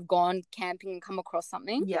person may have gone camping and come across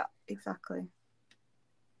something. Yeah, exactly.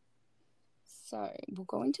 So we'll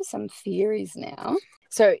go into some theories now.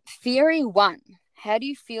 So theory 1, how do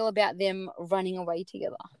you feel about them running away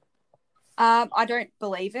together? I don't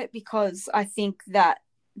believe it, because I think that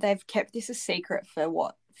they've kept this a secret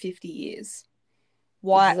for 50 years.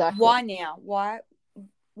 Why? Exactly. Why now? What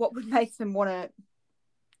would make them want to,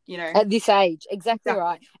 you know, at this age? Exactly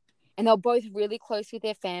right. And they're both really close with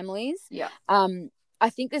their families. Yeah. I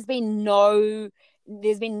think there's been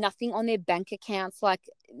nothing on their bank accounts, like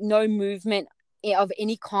no movement of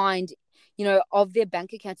any kind, you know, of their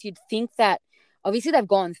bank accounts. You'd think that obviously they've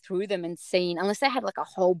gone through them and seen, unless they had like a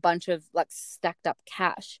whole bunch of like stacked up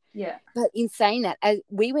cash. Yeah. But in saying that, as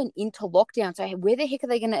we went into lockdown, so where the heck are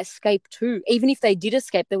they going to escape to? Even if they did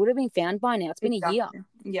escape, they would have been found by now. It's been a year.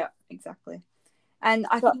 Yeah, exactly. And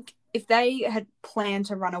I think if they had planned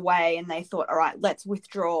to run away and they thought, all right, let's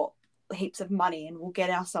withdraw heaps of money and we'll get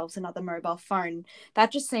ourselves another mobile phone,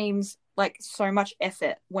 that just seems like so much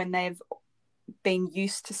effort when they've been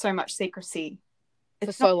used to so much secrecy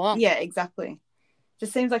for so long. Yeah, exactly.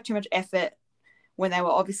 Just seems like too much effort when they were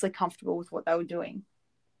obviously comfortable with what they were doing.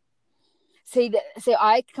 See,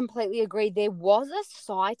 I completely agree. There was a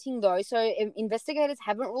sighting, though. So investigators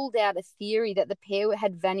haven't ruled out a theory that the pair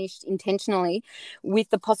had vanished intentionally, with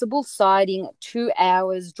the possible sighting 2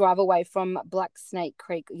 hours drive away from Black Snake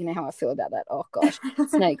Creek. You know how I feel about that. Oh, gosh,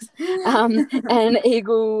 snakes. And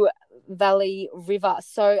Eagle Valley River.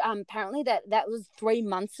 So apparently that was 3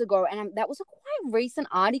 months ago, and that was a quite recent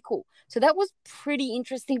article. So that was pretty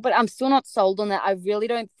interesting, but I'm still not sold on that. I really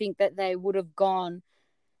don't think that they would have gone.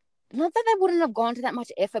 Not that they wouldn't have gone to that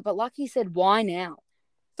much effort, but like you said, why now?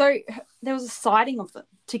 So there was a sighting of them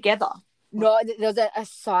together? No, there was a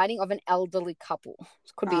sighting of an elderly couple.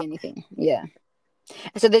 It could be anything. Yeah.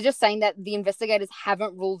 So they're just saying that the investigators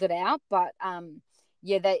haven't ruled it out, but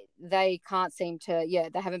they can't seem to,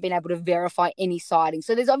 they haven't been able to verify any sightings.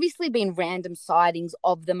 So there's obviously been random sightings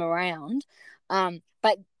of them around,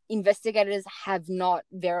 but investigators have not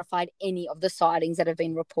verified any of the sightings that have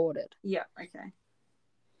been reported. Yeah, okay.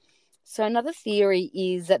 So another theory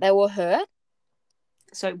is that they were hurt.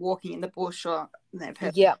 So walking in the bush, or they've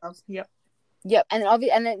hurt themselves. Yep.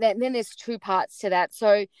 And then there's 2 parts to that.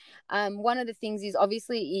 So one of the things is,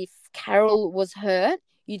 obviously, if Carol was hurt,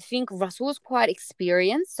 you'd think Russell was quite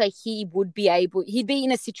experienced, so he'd be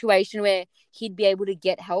in a situation where he'd be able to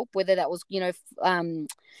get help, whether that was, you know,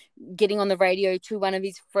 getting on the radio to one of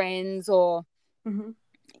his friends, or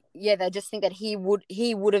they just think that he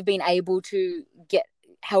would have been able to get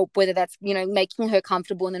help, whether that's, you know, making her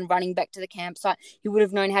comfortable and then running back to the campsite. He would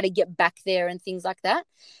have known how to get back there and things like that.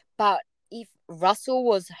 But if Russell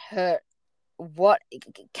was hurt,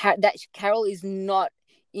 that Carol is not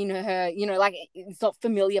in her, you know, like, it's not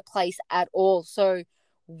familiar place at all. So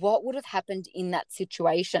what would have happened in that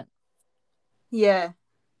situation. Yeah.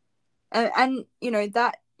 And you know,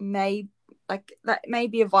 that may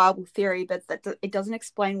be a viable theory, but it doesn't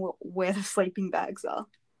explain where the sleeping bags are.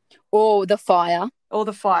 Or the fire. Or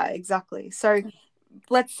the fire, exactly. So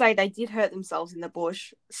let's say they did hurt themselves in the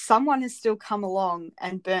bush. Someone has still come along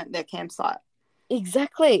and burnt their campsite.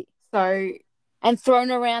 Exactly. So, and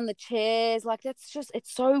thrown around the chairs. Like, it's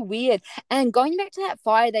so weird. And going back to that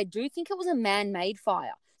fire, they do think it was a man-made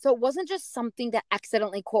fire. So it wasn't just something that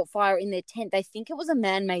accidentally caught fire in their tent. They think it was a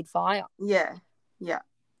man-made fire. Yeah. Yeah.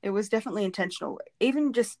 It was definitely intentional.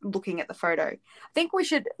 Even just looking at the photo. I think we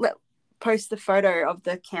should post the photo of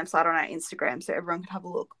the campsite on our Instagram so everyone can have a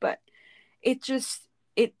look. But it does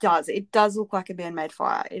look like a man-made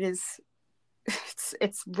fire. It is,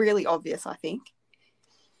 it's really obvious, I think.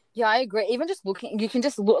 Yeah, I agree. Even just looking, you can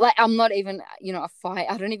just look, like, I'm not even, a fire.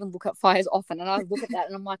 I don't even look at fires often. And I look at that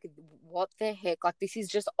and I'm like, what the heck? Like, this is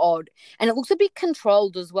just odd. And it looks a bit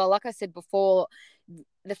controlled as well. Like I said before,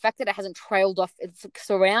 the fact that it hasn't trailed off, it's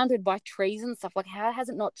surrounded by trees and stuff. Like, how has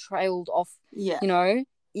it not trailed off,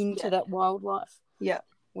 into that wildlife? Yeah.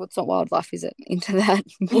 Well, it's not wildlife, is it? Into that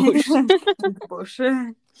bush. Bush.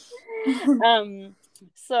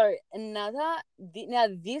 So now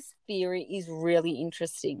this theory is really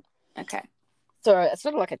interesting. Okay. So it's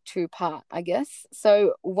sort of like a two-part, I guess.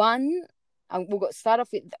 So one, we'll start off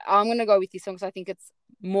with, I'm going to go with this one because I think it's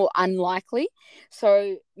more unlikely.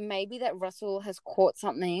 So maybe that Russell has caught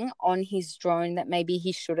something on his drone that maybe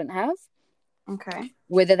he shouldn't have. Okay.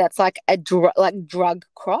 Whether that's like drug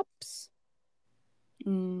crops.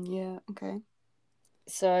 Yeah. Okay.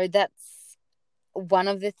 So that's one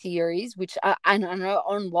of the theories, which I know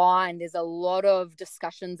online there's a lot of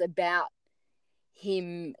discussions about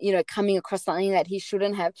him, coming across something that he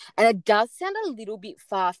shouldn't have. And it does sound a little bit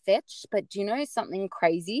far-fetched, but do you know something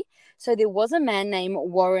crazy? So there was a man named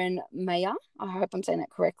Warren Mayer. I hope I'm saying that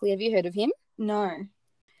correctly. Have you heard of him? No.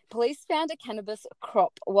 Police found a cannabis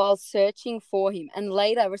crop while searching for him and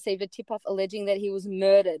later received a tip-off alleging that he was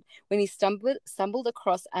murdered when he stumbled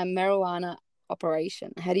across a marijuana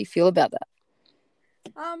operation. How do you feel about that?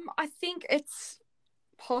 I think it's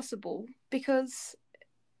possible because,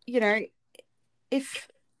 if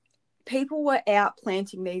people were out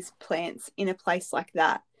planting these plants in a place like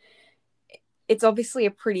that, it's obviously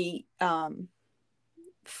a pretty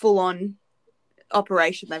full-on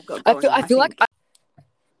operation they've got going on. I feel like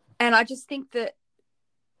and I just think that,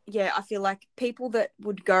 I feel like people that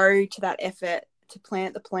would go to that effort to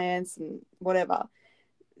plant the plants and whatever,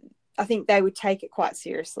 I think they would take it quite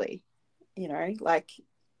seriously. Like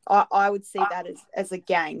I would see that as a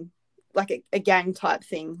gang, like a gang type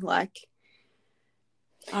thing. Like,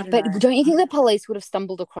 I don't know. Don't you think the police would have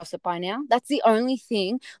stumbled across it by now? That's the only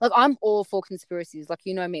thing. Like, I'm all for conspiracies, like,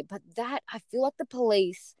 you know me, but that, I feel like the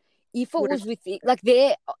police, if it was with it, like,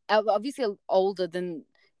 they're obviously older than,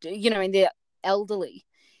 and they're elderly,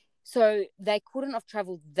 so they couldn't have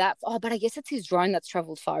traveled that far. Oh, but I guess it's his drone that's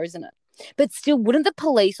traveled far, isn't it? But still, wouldn't the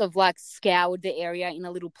police have, like, scoured the area in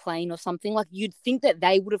a little plane or something? Like, you'd think that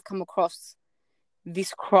they would have come across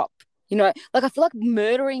this crop, like, I feel like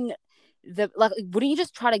murdering wouldn't you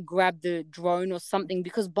just try to grab the drone or something?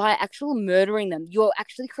 Because by actually murdering them, you're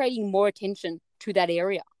actually creating more attention to that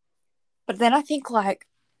area. But then I think, like,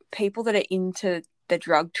 people that are into the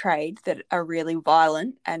drug trade that are really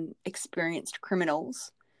violent and experienced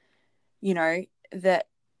criminals, that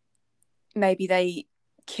maybe they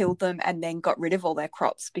killed them and then got rid of all their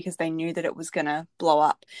crops because they knew that it was going to blow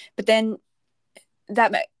up. But then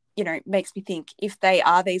that, makes me think, if they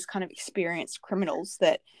are these kind of experienced criminals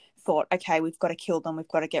that thought, okay, we've got to kill them, we've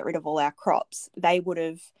got to get rid of all our crops, they would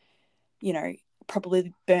have,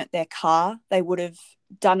 probably burnt their car. They would have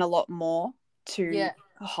done a lot more to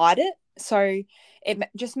hide it. So it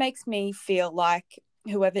just makes me feel like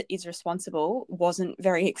whoever is responsible wasn't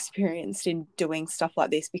very experienced in doing stuff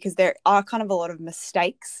like this, because there are kind of a lot of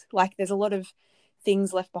mistakes. Like, there's a lot of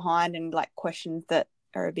things left behind and, like, questions that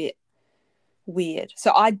are a bit weird.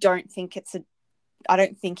 So I don't think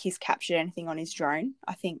he's captured anything on his drone.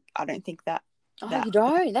 I don't think that. Oh, you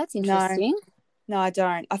don't? That's interesting. No, I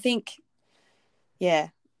don't. I think,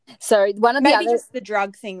 So one of maybe just the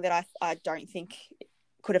drug thing that I don't think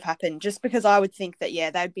could have happened, just because I would think that,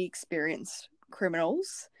 they'd be experienced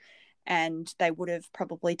criminals and they would have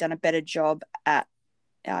probably done a better job at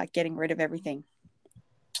getting rid of everything.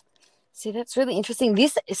 See, that's really interesting.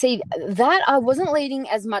 That I wasn't leading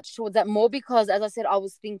as much towards that, more because, as I said, I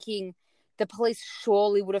was thinking the police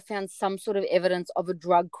surely would have found some sort of evidence of a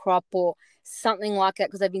drug crop or something like that,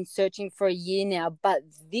 because they've been searching for a year now. But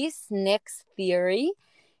this next theory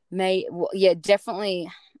definitely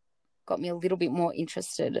got me a little bit more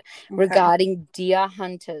interested Okay. regarding deer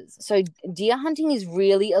hunters. So deer hunting is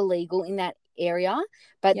really illegal in that area,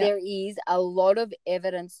 but Yeah. there is a lot of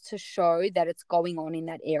evidence to show that it's going on in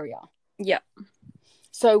that area. Yeah.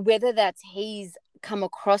 So whether that's he's come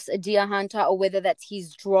across a deer hunter or whether that's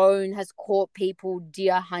his drone has caught people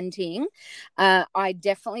deer hunting, I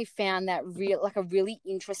definitely found that a really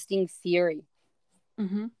interesting theory.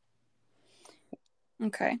 Mm-hmm.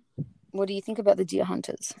 Okay. What do you think about the deer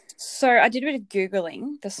hunters? So I did a bit of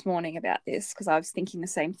Googling this morning about this because I was thinking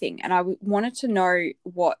the same thing, and I wanted to know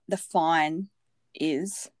what the fine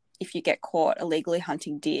is if you get caught illegally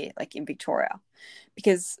hunting deer, like in Victoria,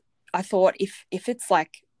 because I thought if it's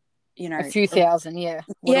like, you know, A few thousand, yeah.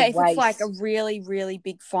 What yeah, a if it's like waste. a really, really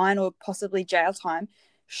big fine or possibly jail time,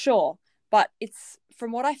 sure. But it's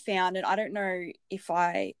from what I found, and I don't know if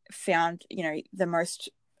I found, you know, the most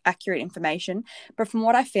accurate information, but from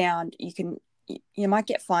what I found, you might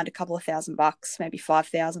get fined a couple of $1,000, maybe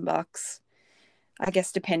 $5,000. I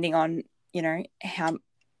guess depending on, you know,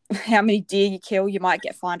 how many deer you kill, you might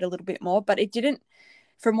get fined a little bit more. But it didn't,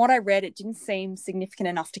 from what I read, it didn't seem significant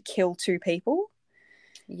enough to kill 2 people.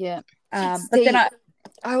 Yeah. But then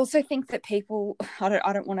I also think that people, I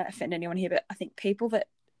don't want to offend anyone here, but I think people that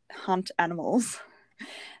hunt animals,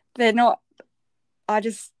 they're not. I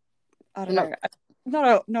don't know.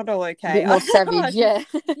 Not all okay. A bit more savage, yeah.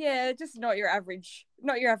 Yeah, just not your average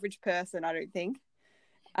person, I don't think.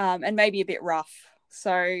 And maybe a bit rough.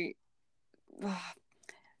 So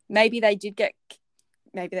maybe they did get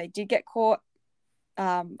caught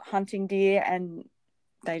hunting deer, and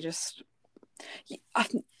they just.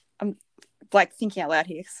 I'm like thinking out loud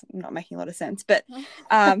here because I'm not making a lot of sense, but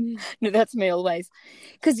no, that's me always.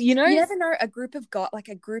 Because you never know, a group of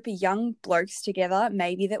young blokes together,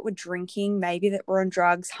 maybe that were drinking, maybe that were on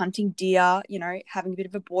drugs, hunting deer, you know, having a bit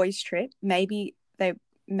of a boys' trip. Maybe they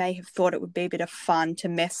may have thought it would be a bit of fun to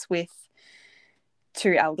mess with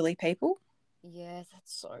 2 elderly people. Yeah,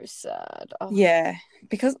 that's so sad. Oh. Yeah,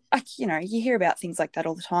 because you know, you hear about things like that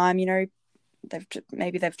all the time. You know,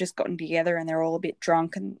 they've just gotten together and they're all a bit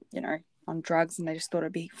drunk and, you know, on drugs, and they just thought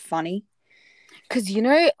it'd be funny. Because you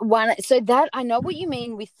know, so that I know what you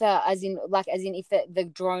mean with as in if the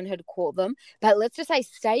drone had caught them, but let's just say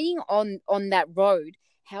staying on that road,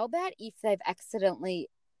 how about if they've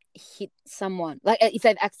accidentally hit someone, like if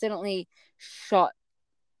they've accidentally shot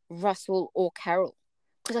Russell or Carol?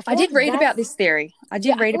 Because I did read about this theory. I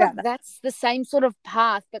did read about that. That's the same sort of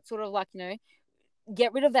path, but sort of like, you know,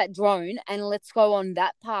 get rid of that drone and let's go on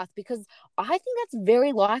that path, because I think that's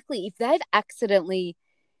very likely. If they've accidentally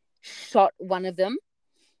shot one of them,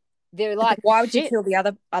 they're like, why would you kill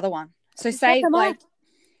the other one? So say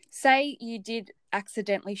you did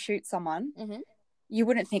accidentally shoot someone, you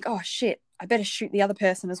wouldn't think, oh shit, I better shoot the other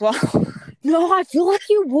person as well. No, I feel like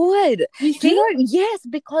you would. You think? You know, yes,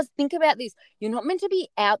 because think about this. You're not meant to be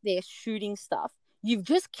out there shooting stuff. You've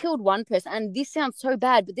just killed one person, and this sounds so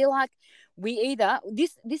bad, but they're like,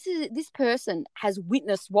 this person has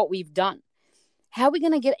witnessed what we've done. How are we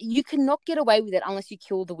going to get? You cannot get away with it unless you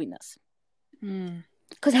kill the witness.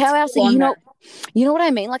 Because how else are you know what I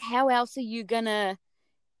mean? Like, how else are you gonna?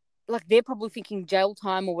 Like, they're probably thinking jail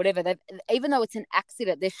time or whatever. Even though it's an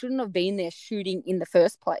accident, they shouldn't have been there shooting in the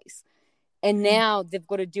first place. And now they've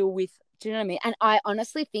got to deal with, do you know what I mean? And I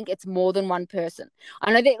honestly think it's more than one person.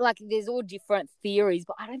 I know that, like, there's all different theories,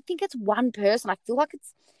 but I don't think it's one person. I feel like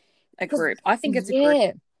it's a group. I think it's a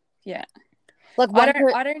group. Yeah. Like,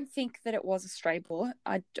 I don't think that it was a stray bullet.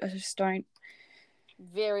 I just don't.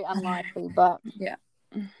 Very unlikely, but yeah.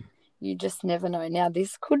 You just never know. Now,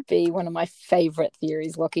 this could be one of my favorite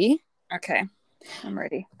theories, Lockie. Okay. I'm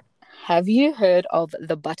ready. Have you heard of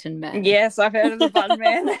the Button Man? Yes, I've heard of the Button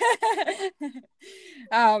Man.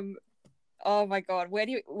 Oh my God, where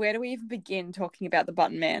do we even begin talking about the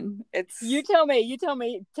Button Man? You tell me.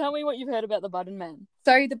 Tell me what you've heard about the Button Man.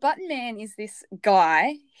 So the Button Man is this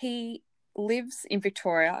guy. He lives in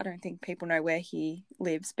Victoria. I don't think people know where he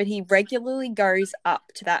lives, but he regularly goes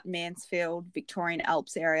up to that Mansfield, Victorian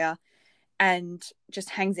Alps area and just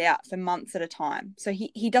hangs out for months at a time. So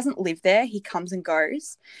he doesn't live there. He comes and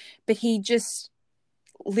goes, but he just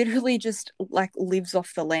literally just like lives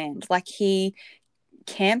off the land. Like, he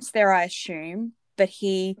camps there, I assume, but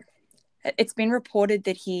it's been reported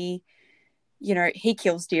that he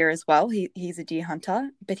kills deer as well. He's a deer hunter,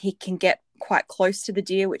 but he can get quite close to the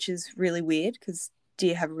deer, which is really weird because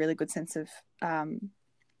deer have a really good sense of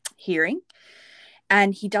hearing.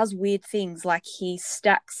 And he does weird things, like he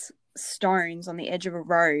stacks stones on the edge of a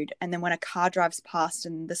road, and then when a car drives past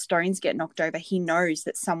and the stones get knocked over, he knows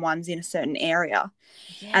that someone's in a certain area.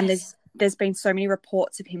 Yes. And there's been so many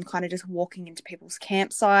reports of him kind of just walking into people's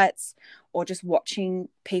campsites or just watching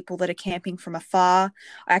people that are camping from afar.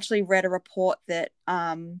 I actually read a report that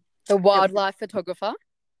the wildlife photographer.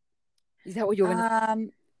 Is that what you're gonna?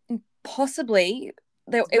 Possibly.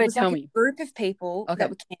 It was like a group of people that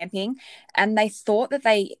were camping, and they thought that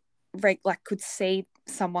they like could see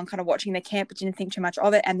someone kind of watching their camp, but didn't think too much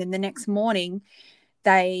of it. And then the next morning,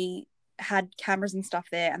 they had cameras and stuff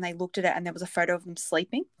there, and they looked at it, and there was a photo of them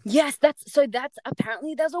sleeping. Yes, that's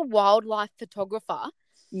apparently there's a wildlife photographer.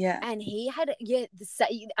 Yeah, and he had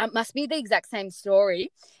it must be the exact same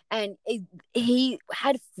story, and he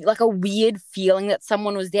had like a weird feeling that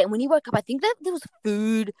someone was there. And when he woke up, I think that there was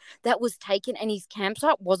food that was taken, and his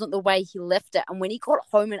campsite wasn't the way he left it. And when he got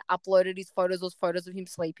home and uploaded his photos, was photos of him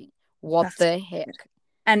sleeping. What the heck?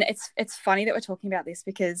 And it's funny that we're talking about this,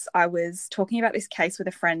 because I was talking about this case with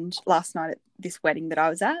a friend last night at this wedding that I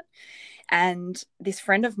was at. And this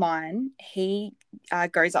friend of mine, he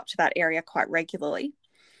goes up to that area quite regularly.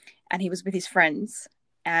 And he was with his friends,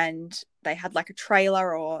 and they had like a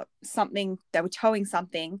trailer or something. They were towing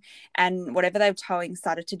something, and whatever they were towing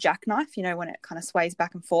started to jackknife, you know, when it kind of sways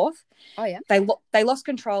back and forth. Oh, yeah. They lost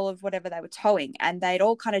control of whatever they were towing, and they'd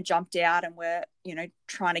all kind of jumped out and were, you know,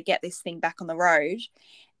 trying to get this thing back on the road.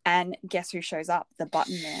 And guess who shows up? The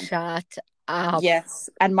button man. Shut up. Yes.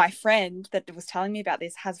 And my friend that was telling me about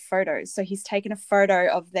this has photos. So he's taken a photo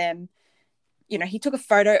of them. You know, he took a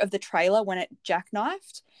photo of the trailer when it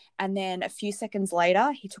jackknifed, and then a few seconds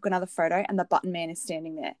later, he took another photo, and the button man is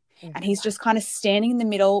standing there. Mm-hmm. And he's just kind of standing in the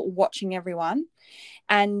middle, watching everyone.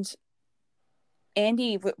 And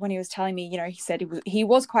Andy, when he was telling me, you know, he said he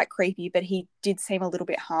was quite creepy, but he did seem a little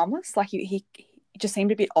bit harmless. Like he just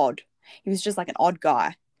seemed a bit odd. He was just like an odd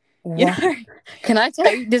guy. Wow. You know? Can I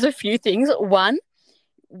tell you, there's a few things. One,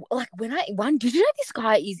 did you know this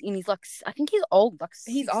guy is in his, like, I think he's old, like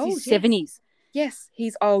he's old, 70s. Yes,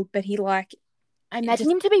 he's old, but he like, I imagine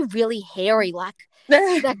him to be really hairy, like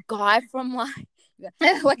that guy from like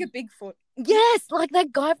a Bigfoot. Yes, like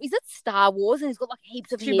that guy. Is it Star Wars? And he's got like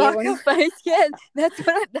heaps of hair on his face. Yes, that's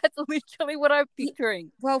literally what I'm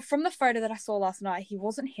picturing. Well, from the photo that I saw last night, he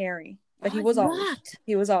wasn't hairy, but he was old.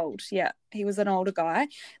 He was old. Yeah, he was an older guy,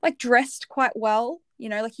 like dressed quite well. You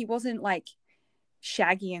know, like he wasn't like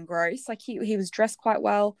shaggy and gross. Like he was dressed quite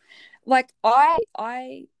well. Like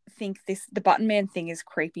I think the button man thing is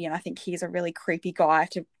creepy, and I think he's a really creepy guy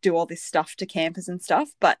to do all this stuff to campers and stuff.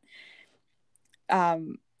 But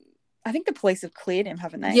I think the police have cleared him,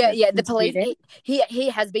 haven't they? Yeah. The police. He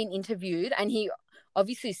has been interviewed, and he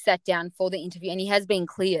obviously sat down for the interview, and he has been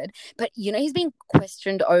cleared. But you know, he's been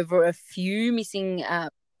questioned over a few missing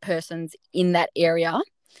persons in that area,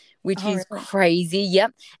 which is really crazy.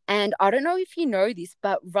 Yep. And I don't know if you know this,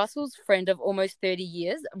 but Russell's friend of almost 30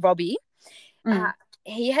 years, Robbie,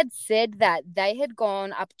 he had said that they had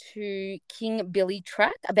gone up to King Billy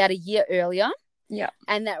Track about a year earlier. Yeah.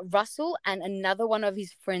 And that Russell and another one of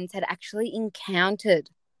his friends had actually encountered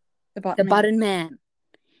the button man.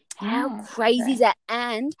 How crazy is that?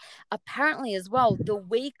 And apparently as well,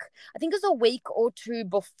 I think it was a week or two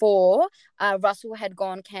before Russell had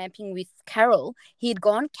gone camping with Carol, he had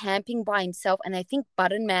gone camping by himself, and I think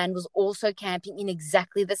Button Man was also camping in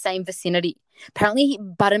exactly the same vicinity. Apparently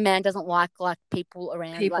Button Man doesn't like people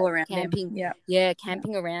around camping. Him.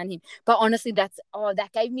 Camping around him. But honestly, that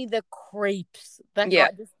gave me the creeps. Guy,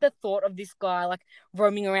 just the thought of this guy like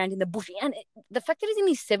roaming around in the bush, and the fact that he's in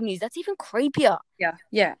his 70s, that's even creepier.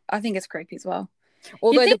 Yeah, I think it's creepy as well.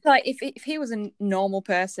 Although, like, if he was a normal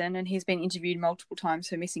person and he's been interviewed multiple times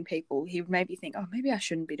for missing people, he would maybe think, oh, maybe I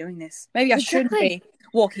shouldn't be doing this. Maybe I shouldn't be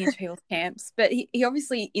walking into people's camps. But he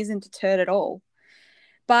obviously isn't deterred at all.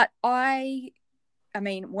 But I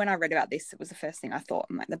mean, when I read about this, it was the first thing I thought,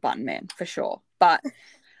 I'm like, the button man for sure. But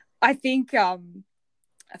I think that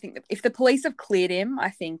if the police have cleared him,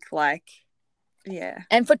 I think like. Yeah.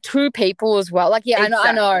 And for two people as well. Like, yeah, exactly.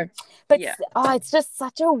 I know. But it's just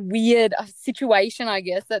such a weird situation, I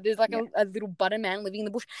guess, that there's like a little button man living in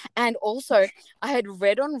the bush. And also, I had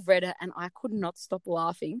read on Reddit, and I could not stop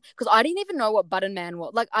laughing because I didn't even know what button man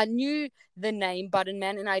was. Like, I knew the name button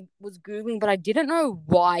man, and I was Googling, but I didn't know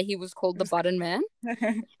why he was called the button man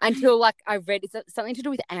until like I read it's something to do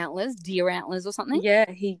with antlers, deer antlers or something. Yeah,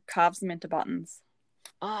 he carves them into buttons.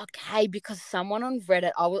 Okay, because someone on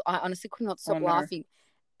Reddit, I honestly could not stop laughing,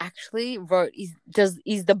 actually wrote,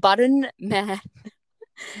 is the button man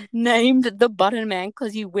named the button man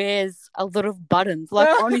because he wears a lot of buttons like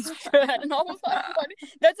on his shirt? And I was like,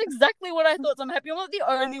 that's exactly what I thought. So I'm happy I'm not the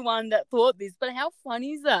only one that thought this, but how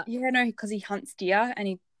funny is that? Yeah, no, because he hunts deer and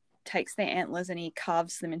he takes their antlers and he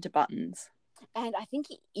carves them into buttons. And I think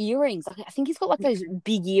earrings. Like, I think he's got like those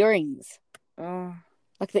big earrings, Oh,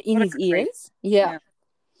 like in what a his creep. ears. Yeah.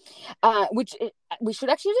 Which we should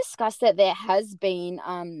actually discuss that there has been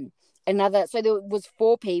another. So there was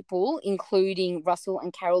 4 people, including Russell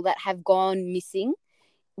and Carol, that have gone missing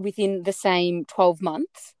within the same 12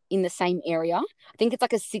 months in the same area. I think it's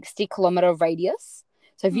like a 60-kilometer radius.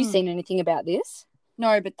 So have you seen anything about this?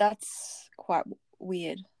 No, but that's quite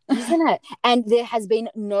weird. Isn't it? And there has been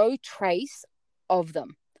no trace of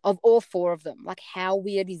them, of all 4 of them. Like, how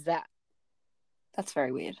weird is that? That's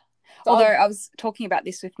very weird. So Although I was talking about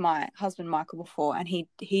this with my husband Michael before, and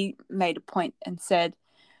he made a point and said,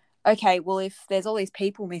 okay, well, if there's all these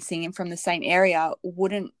people missing and from the same area,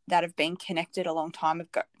 wouldn't that have been connected a long time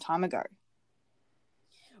ago?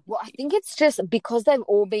 Well, I think it's just because they've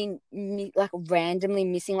all been like randomly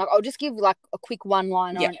missing. Like, I'll just give like a quick one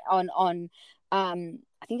line on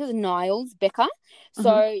I think it was Niles Becker.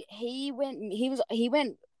 So he went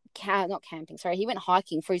not camping, sorry, he went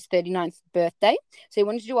hiking for his 39th birthday. So he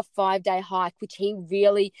wanted to do a 5-day hike, which he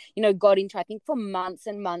really, got into. I think for months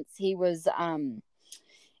and months he was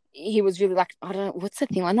really like, I don't know, what's the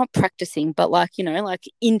thing? Like, not practicing, but like, like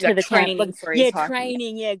into like the training camp. Like, for his hiking.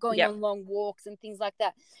 Training, going on long walks and things like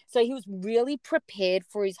that. So he was really prepared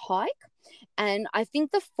for his hike. And I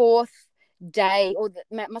think the 4th day, or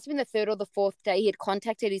must have been the 3rd or the 4th day, he had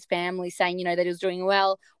contacted his family saying, that he was doing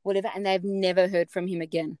well, whatever, and they've never heard from him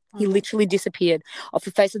again. He literally disappeared off the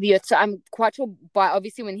face of the earth. So I'm quite sure,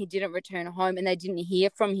 obviously when he didn't return home and they didn't hear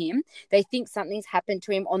from him, they think something's happened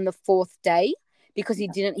to him on the 4th day, because he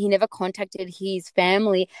never contacted his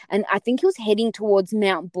family. And I think he was heading towards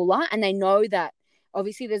Mount Buller, and they know that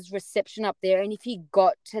obviously there's reception up there, and if he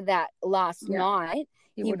got to that last night,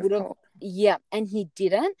 he would have. Yeah, and he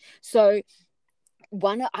didn't. So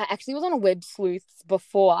I actually was on a web sleuths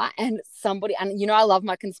before, and somebody, and I love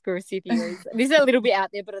my conspiracy theories. This is a little bit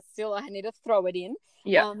out there, but it's still, I need to throw it in.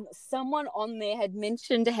 Yeah. Someone on there had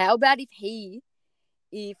mentioned, how about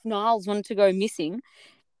if Niles wanted to go missing,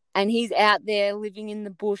 and he's out there living in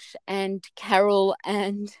the bush, and Carol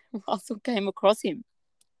and Russell came across him.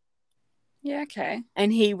 Yeah, okay.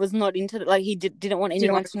 And he was not into it. Like, he didn't want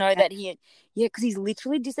anyone to know that because he's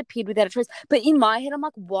literally disappeared without a trace. But in my head, I'm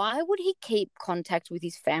like, why would he keep contact with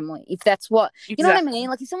his family if that's what, you know what I mean?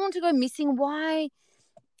 Like, if someone were to go missing, why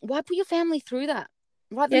put your family through that?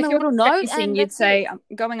 Write them a little note. And you'd say, I'm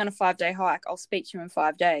going on a 5-day hike. I'll speak to you in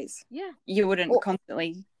 5 days. Yeah. You wouldn't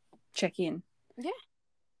constantly check in. Yeah.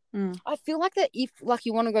 I feel like that if, like,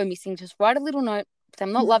 you want to go missing, just write a little note. Say,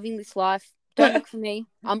 I'm not loving this life. Don't look for me.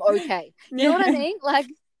 I'm okay. You know what I mean? Like,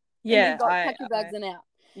 pack your bags and out.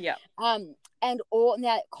 Yeah.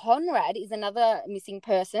 Now Conrad is another missing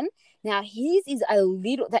person. Now his is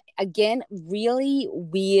again really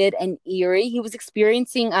weird and eerie. He was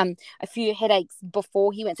experiencing a few headaches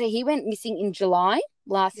before he went. So he went missing in July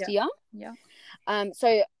last year. Yeah.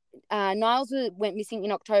 So Niles went missing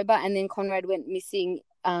in October, and then Conrad went missing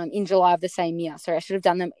in July of the same year. Sorry, I should have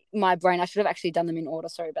done them. My brain, I should have actually done them in order.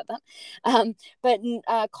 Sorry about that. But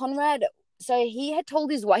Conrad, so he had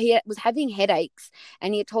told his wife, he was having headaches,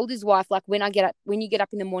 and he had told his wife, like, when you get up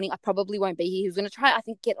in the morning, I probably won't be here. He was going to try, I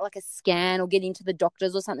think, get like a scan or get into the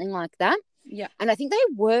doctors or something like that. Yeah. And I think they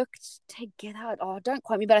worked together. Oh, don't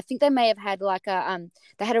quote me, but I think they may have had like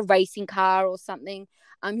they had a racing car or something.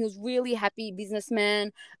 He was really happy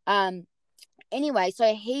businessman. Anyway,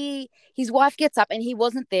 so his wife gets up, and he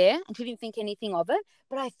wasn't there, and she didn't think anything of it.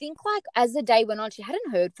 But I think, like, as the day went on, she hadn't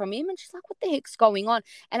heard from him, and she's like, what the heck's going on?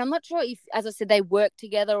 And I'm not sure if, as I said, they work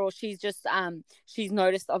together, or she's just she's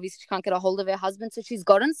noticed, obviously she can't get a hold of her husband, so she's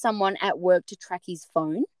gotten someone at work to track his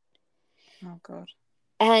phone. Oh God.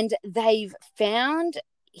 And they've found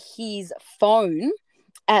his phone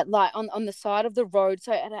at, like, on the side of the road,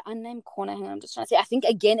 so at an unnamed corner. Hang on, I'm just trying to see. I think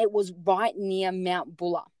again it was right near Mount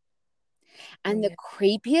Buller. And the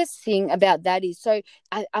creepiest thing about that is, so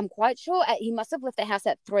I'm quite sure he must have left the house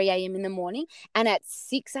at 3 a.m. in the morning, and at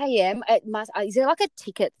 6 a.m. is there like a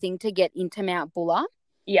ticket thing to get into Mount Buller?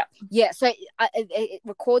 Yeah. Yeah, so it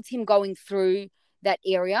records him going through that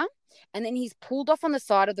area, and then he's pulled off on the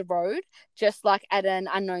side of the road, just like at an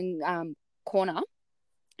unknown corner.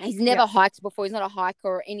 He's never hiked before. He's not a hiker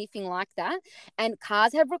or anything like that. And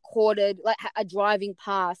cars have recorded, like, driving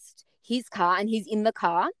past his car, and he's in the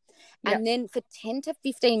car. And then for 10 to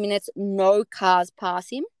 15 minutes, no cars pass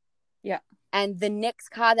him. Yeah. And the next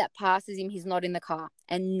car that passes him, he's not in the car.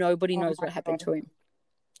 And nobody knows what happened to him.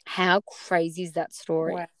 How crazy is that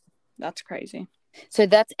story? Wow. That's crazy. So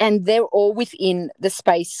and they're all within the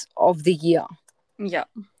space of the year. Yeah.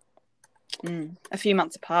 A few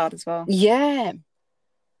months apart as well. Yeah.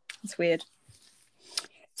 It's weird.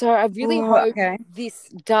 So I really Oh, hope okay. this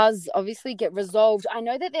does obviously get resolved. I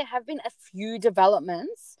know that there have been a few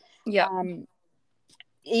developments. Yeah.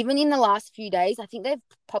 Even in the last few days, I think they've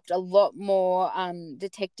popped a lot more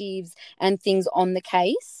detectives and things on the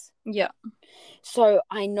case. Yeah. So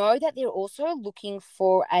I know that they're also looking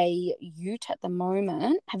for a ute at the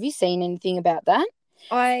moment. Have you seen anything about that?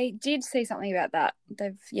 I did see something about that.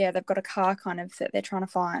 They've got a car kind of that they're trying to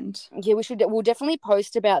find. Yeah, we'll definitely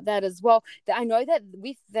post about that as well. I know that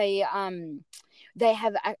with they've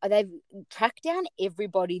tracked down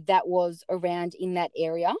everybody that was around in that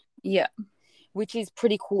area. Yeah. Which is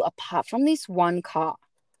pretty cool. Apart from this one car,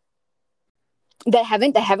 they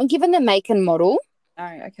haven't given the make and model.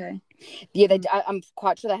 Oh, okay. Yeah, I'm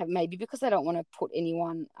quite sure they have. Maybe because they don't want to put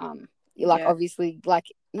anyone obviously like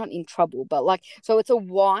not in trouble, but like so it's a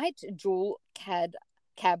white dual cab,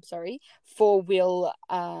 4-wheel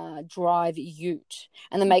drive ute,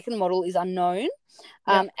 and the make and model is unknown.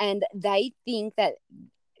 And they think that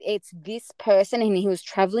it's this person and he was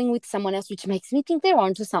traveling with someone else, which makes me think they're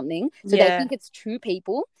onto something. So they think it's two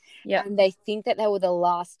people, and they think that they were the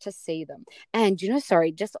last to see them. And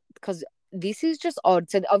sorry, just because this is just odd.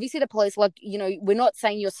 So obviously the police, like, we're not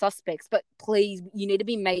saying you're suspects, but please, you need to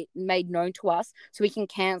be made known to us so we can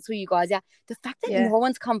cancel you guys out. The fact that no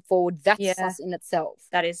one's come forward, that's sus in itself.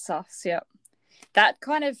 That is sus. Yeah. That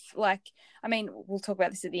kind of like, I mean, we'll talk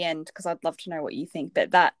about this at the end because I'd love to know what you think,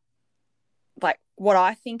 but that, like, what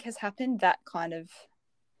I think has happened, that kind of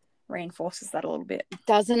reinforces that a little bit,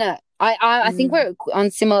 doesn't it? I think we're on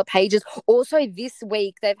similar pages. Also, this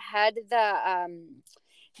week they've had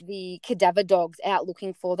the cadaver dogs out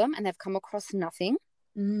looking for them, and they've come across nothing.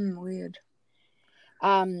 Weird.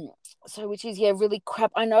 So which is really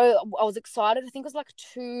crap. I know I was excited. I think it was like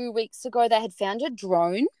 2 weeks ago they had found a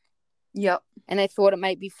drone. Yep. And they thought it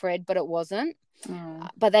might be Fred, but it wasn't.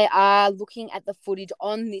 But they are looking at the footage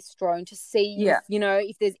on this drone to see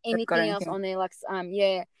if there's anything else on there, like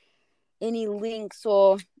any links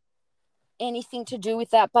or anything to do with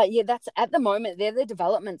that. But that's at the moment they're the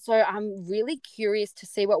development. So I'm really curious to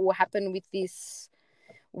see what will happen with this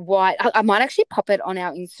white. I might actually pop it on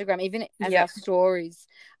our Instagram, even as our stories.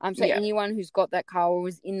 So anyone who's got that car or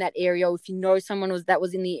was in that area, or if you know someone that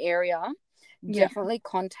was in the area, definitely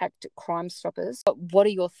contact Crime Stoppers. But what are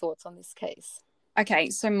your thoughts on this case? Okay,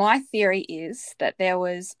 so my theory is that there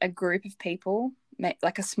was a group of people,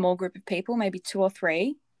 like a small group of people, maybe 2 or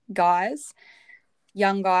 3 guys,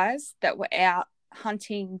 young guys that were out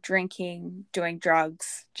hunting, drinking, doing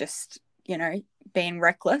drugs, just, being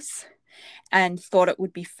reckless, and thought it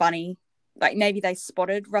would be funny. Like maybe they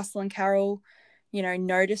spotted Russell and Carol,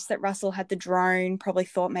 noticed that Russell had the drone, probably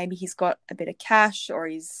thought maybe he's got a bit of cash or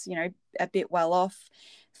he's, a bit well off,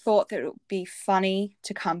 thought that it would be funny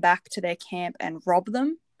to come back to their camp and rob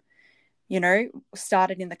them,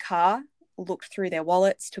 started in the car, looked through their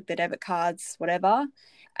wallets, took their debit cards, whatever.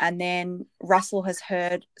 And then Russell has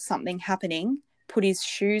heard something happening, put his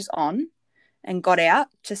shoes on and got out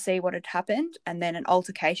to see what had happened. And then an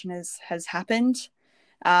altercation has happened.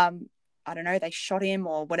 I don't know, they shot him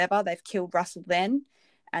or whatever. They've killed Russell then.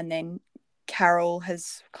 And then Carol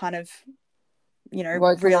has kind of,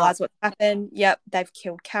 realised what's happened. Yep, they've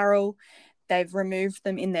killed Carol. They've removed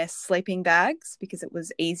them in their sleeping bags because it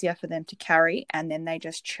was easier for them to carry. And then they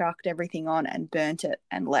just chucked everything on and burnt it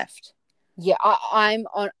and left. Yeah, I'm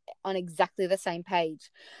on exactly the same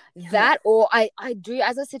page. That, or I do,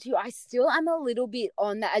 as I said to you, I still am a little bit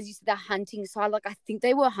on that, as you said, the hunting side. Like, I think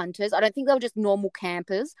they were hunters. I don't think they were just normal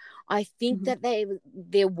campers. I think that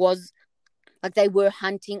there was, like, they were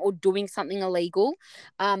hunting or doing something illegal.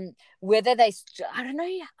 Whether they, I don't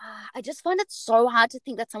know. I just find it so hard to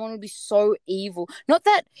think that someone would be so evil. Not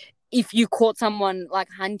that if you caught someone like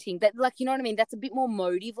hunting, that, like, you know what I mean? That's a bit more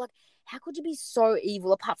motive. Like, how could you be so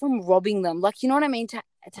evil apart from robbing them? Like, you know what I mean? To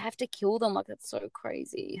have to kill them, like, that's so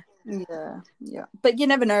crazy. Yeah. But you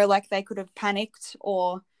never know, like, they could have panicked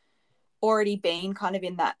or already been kind of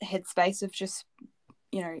in that headspace of just,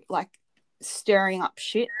 like stirring up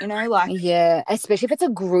shit, like. Yeah, especially if it's a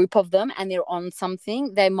group of them and they're on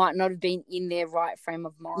something, they might not have been in their right frame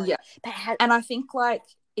of mind. Yeah. And I think, like,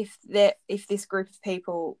 if this group of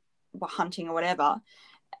people were hunting or whatever,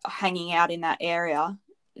 hanging out in that area,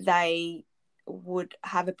 they would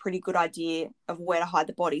have a pretty good idea of where to hide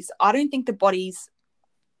the bodies. I don't think the bodies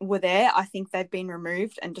were there. I think they've been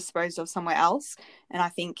removed and disposed of somewhere else. And I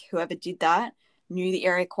think whoever did that knew the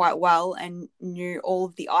area quite well and knew all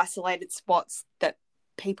of the isolated spots that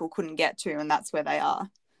people couldn't get to, and that's where they are.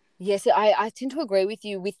 Yes, I tend to agree with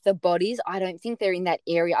you with the bodies. I don't think they're in that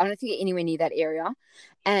area. I don't think they're anywhere near that area.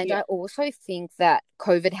 And I also think that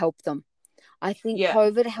COVID helped them. I think Yeah.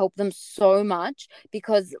 COVID helped them so much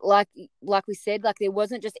because like we said, like there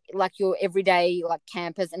wasn't just like your everyday like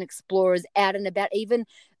campers and explorers out and about. Even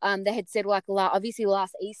they had said like obviously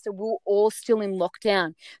last Easter we were all still in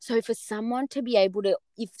lockdown. So for someone to be able to,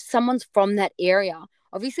 if someone's from that area,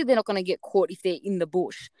 obviously they're not going to get caught if they're in the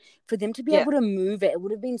bush. For them to be Yeah. able to move it, it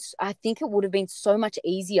would have been, I think it would have been so much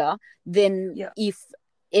easier than Yeah. if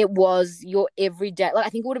it was your everyday. Like I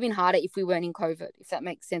think it would have been harder if we weren't in COVID, if that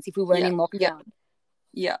makes sense, if we weren't in lockdown.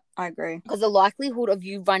 Yeah, I agree. Because the likelihood of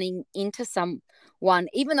you running into someone,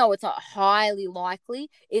 even though it's not highly likely,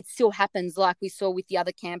 it still happens, like we saw with the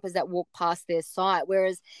other campers that walk past their site.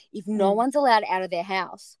 Whereas if no one's allowed out of their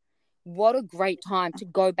house, what a great time to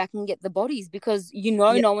go back and get the bodies, because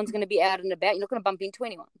no one's going to be out and about. You're not going to bump into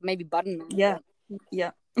anyone, maybe button them. Yeah.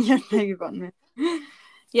 Maybe button them.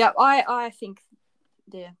 Yeah, I think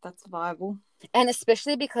that's viable. And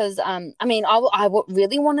especially because I mean, I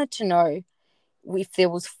really wanted to know if there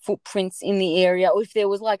was footprints in the area, or if there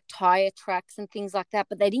was like tire tracks and things like that,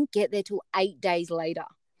 but they didn't get there till 8 days later.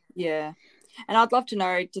 Yeah, and I'd love to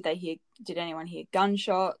know, did anyone hear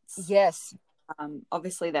gunshots? Yes.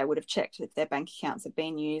 Obviously they would have checked if their bank accounts have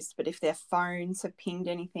been used, but if their phones have pinged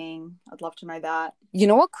anything, I'd love to know that. You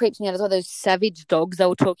know what creeps me out as well? Those savage dogs they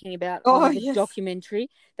were talking about in the documentary.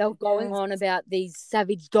 They were going on about these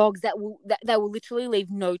savage dogs that will literally leave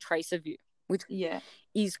no trace of you, which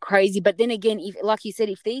is crazy. But then again, if, like you said,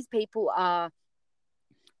 if these people are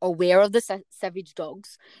aware of the savage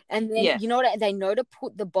dogs, and then you know what, they know to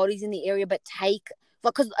put the bodies in the area, but take,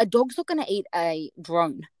 like, because a dog's not going to eat a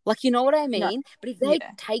drone, like, you know what I mean? No. But if they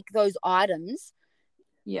take those items,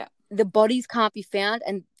 the bodies can't be found.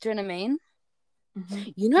 And do you know what I mean? Mm-hmm.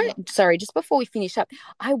 You know, sorry, just before we finish up,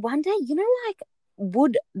 I wonder, you know, like,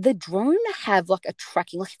 would the drone have like a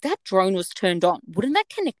tracking? Like, if that drone was turned on, wouldn't that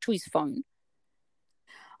connect to his phone?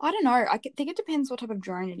 I don't know. I think it depends what type of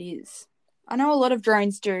drone it is. I know a lot of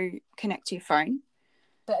drones do connect to your phone,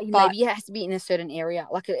 but maybe it has to be in a certain area.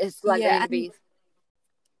 Like, it's like going to be.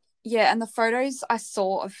 Yeah, and the photos I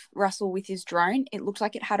saw of Russell with his drone, it looked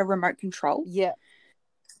like it had a remote control. Yeah.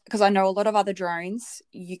 Because I know a lot of other drones,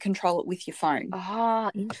 you control it with your phone.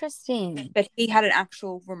 Ah, interesting. But he had an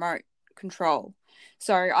actual remote control.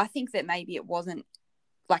 So I think that maybe it wasn't,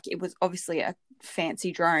 like, it was obviously a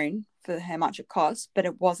fancy drone for how much it cost, but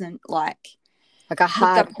it wasn't like a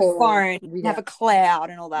hardcore phone, have a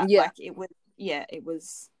cloud and all that. Yeah. Like, it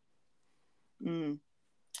was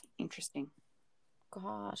interesting.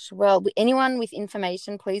 Gosh. Well, anyone with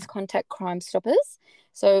information, please contact Crime Stoppers.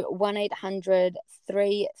 So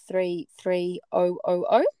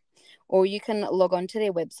 1-800-333-0000, or you can log on to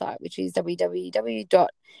their website, which is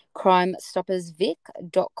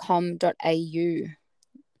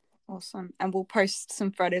www.crimestoppersvic.com.au. Awesome. And we'll post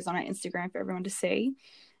some photos on our Instagram for everyone to see.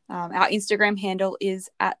 Our Instagram handle is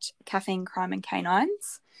at Caffeine Crime and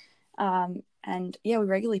Canines. And we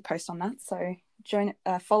regularly post on that. So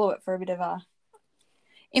follow it for a bit of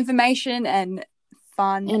information and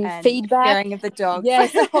fun and feedback, sharing of the dogs.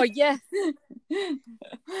 Yes. Oh, yes.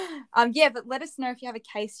 But let us know if you have a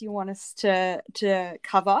case you want us to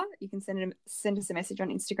cover. You can send us a message on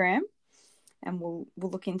Instagram, and we'll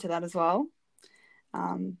look into that as well.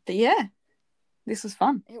 But yeah, this was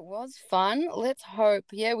fun. It was fun. Let's hope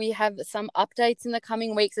we have some updates in the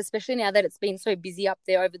coming weeks, especially now that it's been so busy up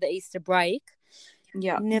there over the Easter break.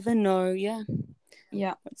 Yeah, never know.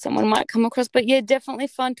 Someone might come across. But definitely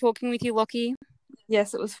fun talking with you, Lockie.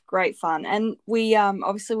 Yes, it was great fun. And we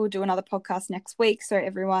obviously will do another podcast next week, so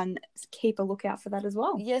everyone keep a lookout for that as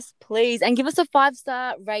well. Yes, please. And give us a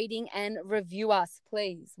 5-star rating and review us,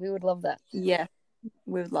 please. We would love that. Yeah,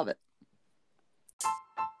 we would love it.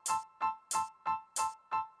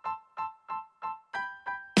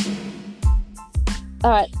 All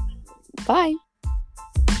right. Bye.